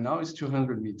showing right now is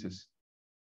 200 meters.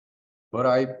 But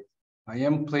I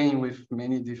am playing with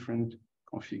many different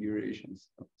configurations,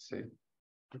 I would say.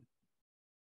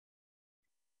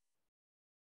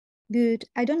 Good.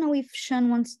 I don't know if Sean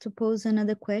wants to pose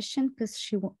another question because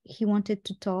he wanted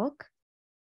to talk.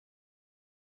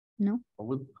 No? I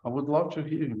would love to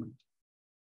hear him.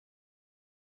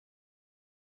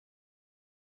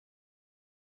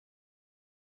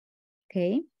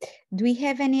 Okay. Do we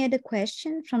have any other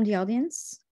question from the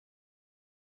audience?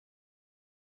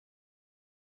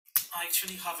 I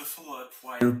actually have a follow-up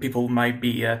while people might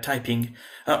be typing.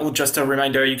 Or just a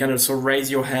reminder, you can also raise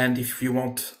your hand if you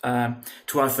want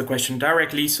to ask the question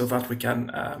directly so that we can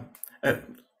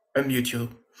unmute you.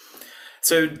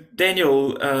 So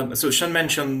Daniel, so Sean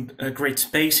mentioned great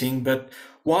spacing, but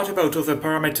what about other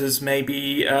parameters?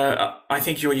 Maybe, I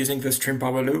think you're using the stream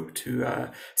power law to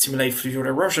simulate fluvial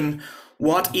erosion.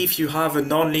 What if you have a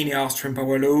non-linear stream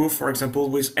power law, for example,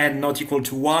 with n not equal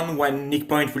to 1 when nick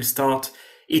point will start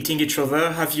eating each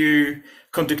other? Have you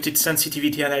conducted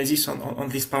sensitivity analysis on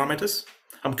these parameters?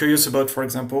 I'm curious about, for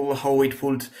example, how it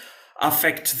would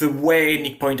affect the way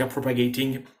nick point are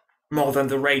propagating more than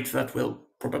the rate. That will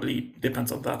probably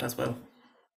depend on that as well.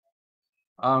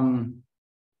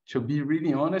 To be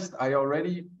really honest, I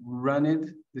already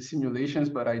run the simulations,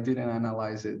 but I didn't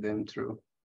analyze them through.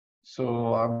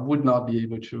 So I would not be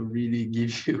able to really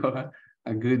give you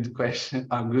a good question,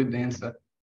 a good answer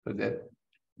for that.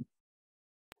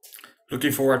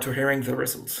 Looking forward to hearing the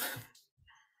results.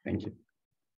 Thank you.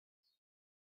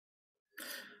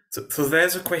 So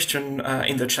there's a question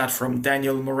in the chat from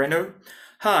Daniel Moreno.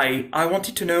 Hi, I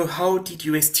wanted to know, how did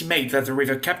you estimate that the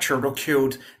river capture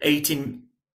occurred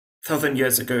 18,000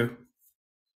 years ago?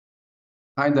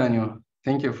 Hi, Daniel.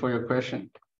 Thank you for your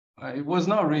question. It was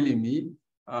not really me.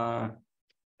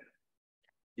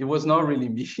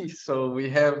 So we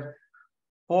have,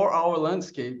 for our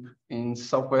landscape in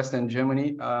southwestern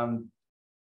Germany,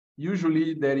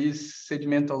 usually there is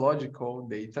sedimentological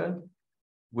data,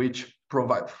 which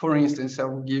provide, for instance, I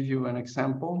will give you an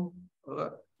example.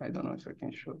 I don't know if I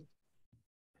can show.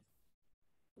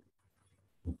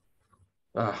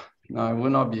 No, I will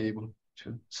not be able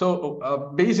to.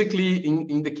 So basically,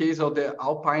 in the case of the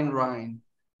Alpine Rhine,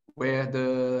 where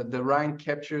the Rhine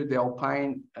captured the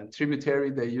Alpine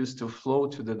tributary they used to flow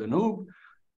to the Danube.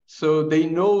 So they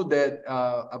know that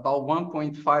about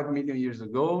 1.5 million years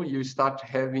ago, you start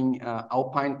having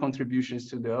Alpine contributions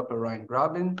to the Upper Rhine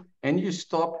Graben, and you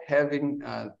stop having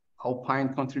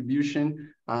Alpine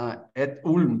contribution at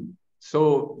Ulm.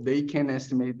 So they can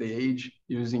estimate the age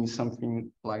using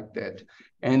something like that.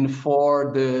 And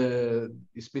for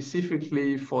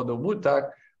specifically for the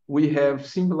Wutak, we have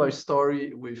similar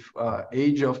story with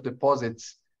age of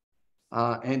deposits,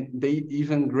 and they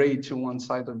even grade to one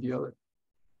side or the other.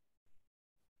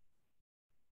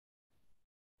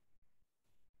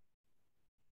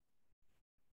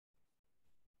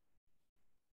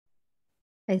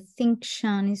 I think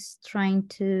Sean is trying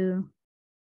to...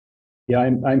 Yeah,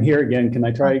 I'm here again. Can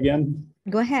I try again?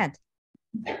 Go ahead.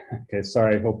 Okay,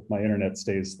 sorry. I hope my internet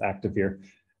stays active here.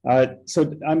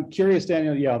 So I'm curious,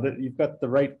 Daniel, yeah, that you've got the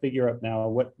right figure up now.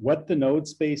 What the node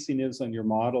spacing is on your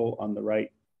model on the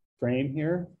right frame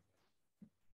here?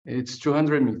 It's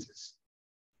 200 meters.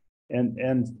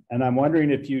 And I'm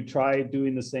wondering if you tried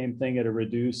doing the same thing at a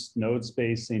reduced node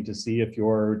spacing to see if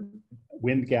your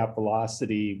wind gap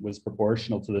velocity was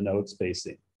proportional to the node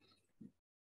spacing.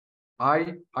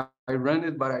 I ran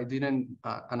it, but I didn't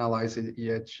analyze it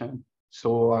yet, Sean.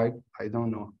 So I don't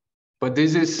know. But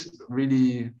this is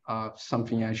really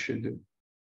something I should do.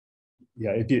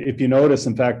 Yeah, if you notice,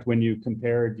 in fact, when you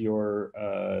compared your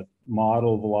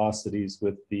model velocities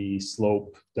with the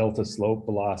slope, delta slope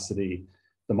velocity,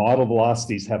 the model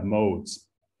velocities have modes,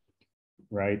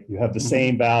 right? You have the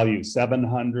same value,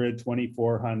 700,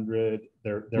 2400.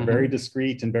 They're very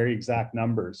discrete and very exact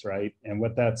numbers, right? And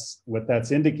what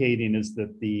that's indicating is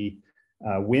that the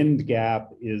wind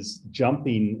gap is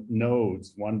jumping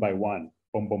nodes one by one,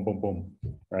 boom, boom, boom, boom,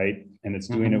 right? And it's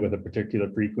doing it with a particular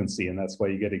frequency, and that's why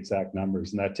you get exact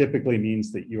numbers. And that typically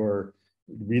means that you're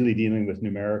really dealing with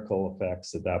numerical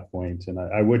effects at that point. And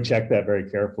I would check that very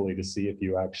carefully to see if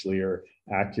you actually are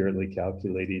accurately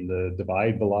calculating the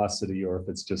divide velocity or if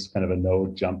it's just kind of a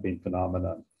node jumping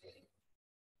phenomenon.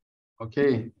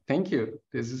 Okay, thank you.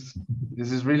 This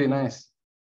is really nice,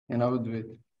 and I will do it.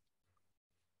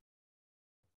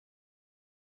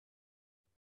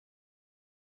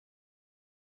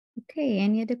 Okay,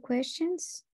 any other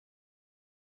questions?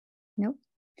 No?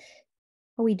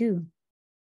 Oh, we do.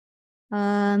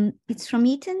 It's from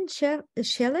Ethan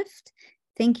Shelleft.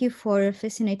 Thank you for a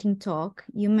fascinating talk.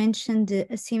 You mentioned the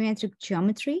asymmetric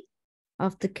geometry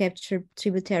of the captured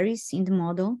tributaries in the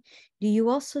model. Do you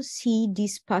also see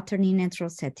this pattern in natural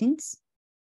settings?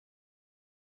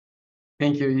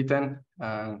 Thank you, Ethan.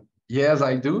 Yes,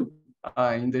 I do.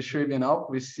 In the Schwabian Alp,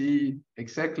 we see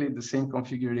exactly the same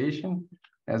configuration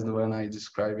as the one I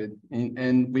described.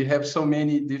 And we have so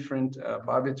many different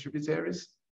barbed tributaries.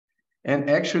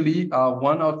 And actually,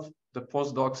 one of the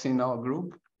postdocs in our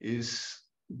group is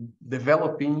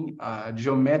developing a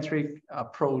geometric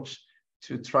approach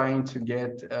to trying to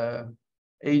get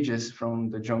edges from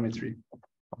the geometry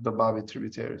of the barbed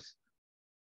tributaries.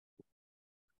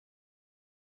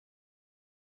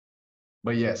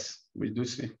 But yes, we do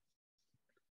see.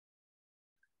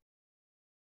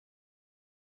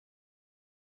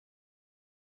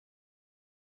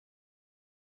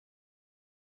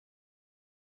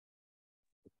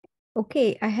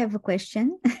 Okay, I have a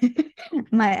question.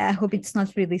 I hope it's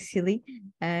not really silly.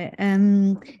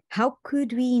 How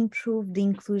could we improve the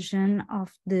inclusion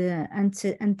of the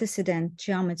antecedent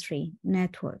geometry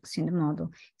networks in the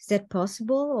model? Is that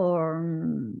possible, or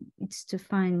it's to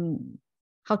find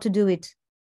how to do it?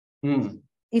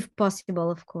 If possible,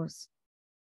 of course.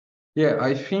 Yeah,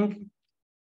 I think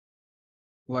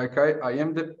like I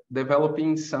am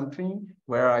developing something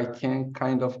where I can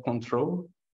kind of control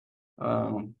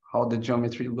how the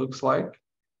geometry looks like.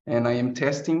 And I am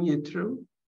testing it through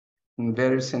in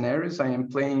various scenarios. I am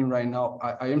playing right now.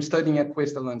 I am studying a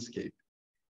coastal landscape.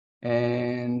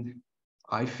 And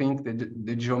I think that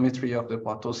the geometry of the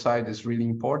plateau side is really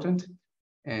important.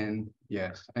 And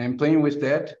yes, I am playing with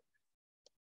that.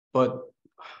 But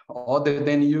other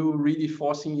than you really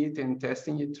forcing it and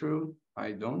testing it through,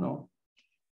 I don't know.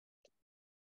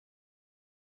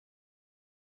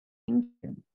 Thank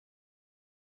you.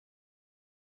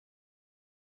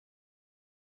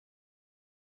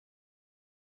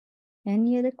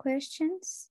 Any other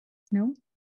questions? No?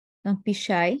 Don't be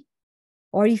shy.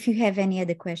 Or if you have any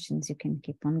other questions, you can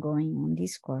keep on going on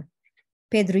Discord.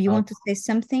 Pedro, you want to say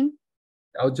something?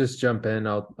 I'll just jump in.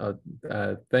 I'll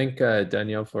thank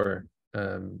Danielle for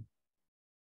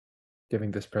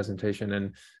giving this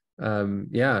presentation and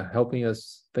yeah, helping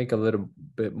us think a little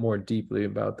bit more deeply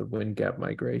about the wind gap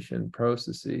migration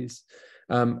processes.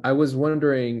 I was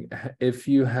wondering if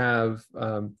you have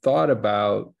thought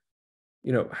about,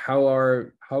 you know,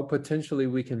 how potentially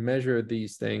we can measure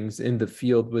these things in the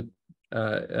field with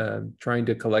trying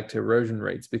to collect erosion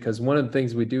rates, because one of the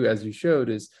things we do, as you showed,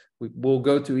 is we'll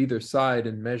go to either side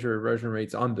and measure erosion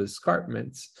rates on the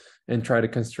escarpments and try to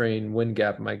constrain wind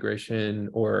gap migration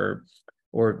or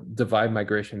divide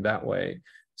migration that way.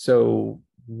 So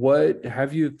what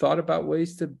have you thought about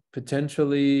ways to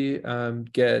potentially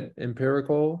get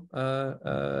empirical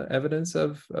evidence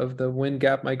of the wind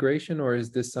gap migration, or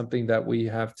is this something that we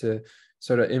have to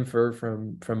sort of infer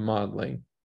from modeling?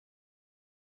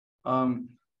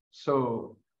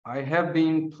 So I have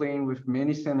been playing with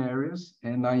many scenarios,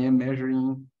 and I am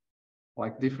measuring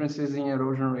like differences in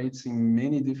erosion rates in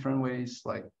many different ways,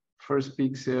 like first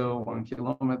pixel, 1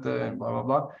 kilometer, and blah, blah,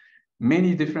 blah,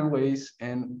 many different ways.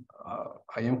 And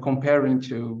I am comparing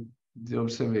to the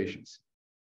observations.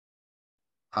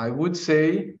 I would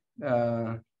say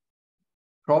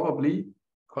probably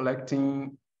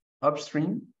collecting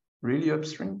upstream, really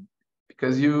upstream,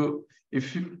 because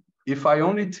if I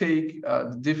only take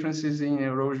the differences in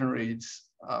erosion rates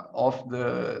of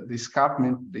the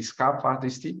escarpment, the scarp part, the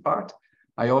steep part,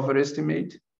 I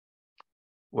overestimate.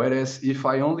 Whereas if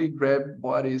I only grab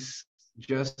what is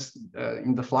just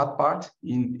in the flat part,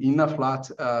 in a flat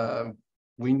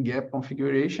wind gap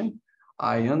configuration,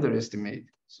 I underestimate.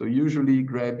 So usually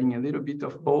grabbing a little bit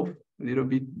of both, a little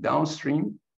bit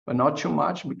downstream, but not too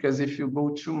much, because if you go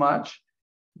too much,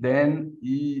 then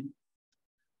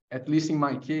at least in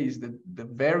my case, the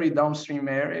very downstream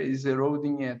area is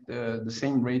eroding at the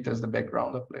same rate as the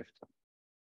background uplift.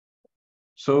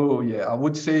 So yeah, I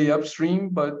would say upstream,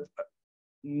 but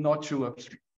not too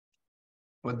upstream.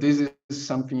 But this is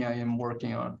something I am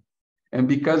working on. And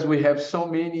because we have so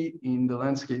many in the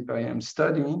landscape I am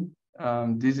studying,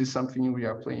 this is something we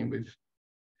are playing with.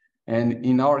 And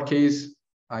in our case,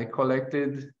 I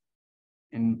collected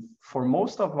for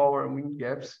most of our wind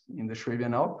gaps in the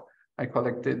Swabian Alp, I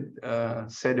collected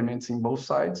sediments in both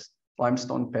sides,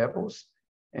 limestone pebbles,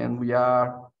 and we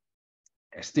are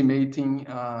estimating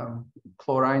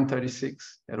chlorine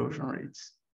 36 erosion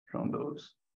rates from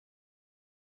those.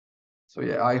 So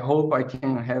yeah, I hope I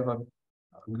can have a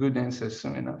good answer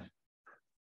soon enough.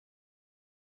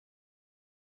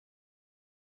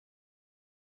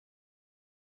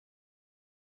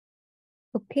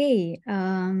 Okay,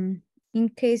 in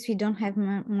case we don't have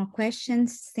more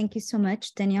questions, thank you so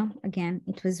much, Daniel. Again,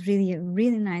 it was really a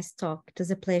really nice talk. It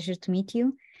was a pleasure to meet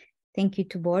you. Thank you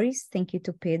to Boris. Thank you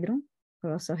to Pedro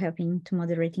for also helping to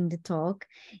moderating the talk.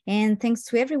 And thanks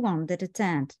to everyone that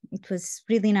attended. It was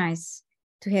really nice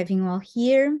to have you all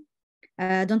here.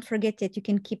 Don't forget that you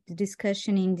can keep the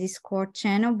discussion in Discord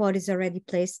channel. Boris already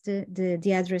placed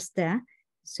the address there,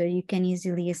 so you can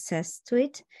easily access to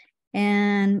it.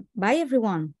 And bye,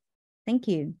 everyone. Thank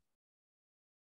you.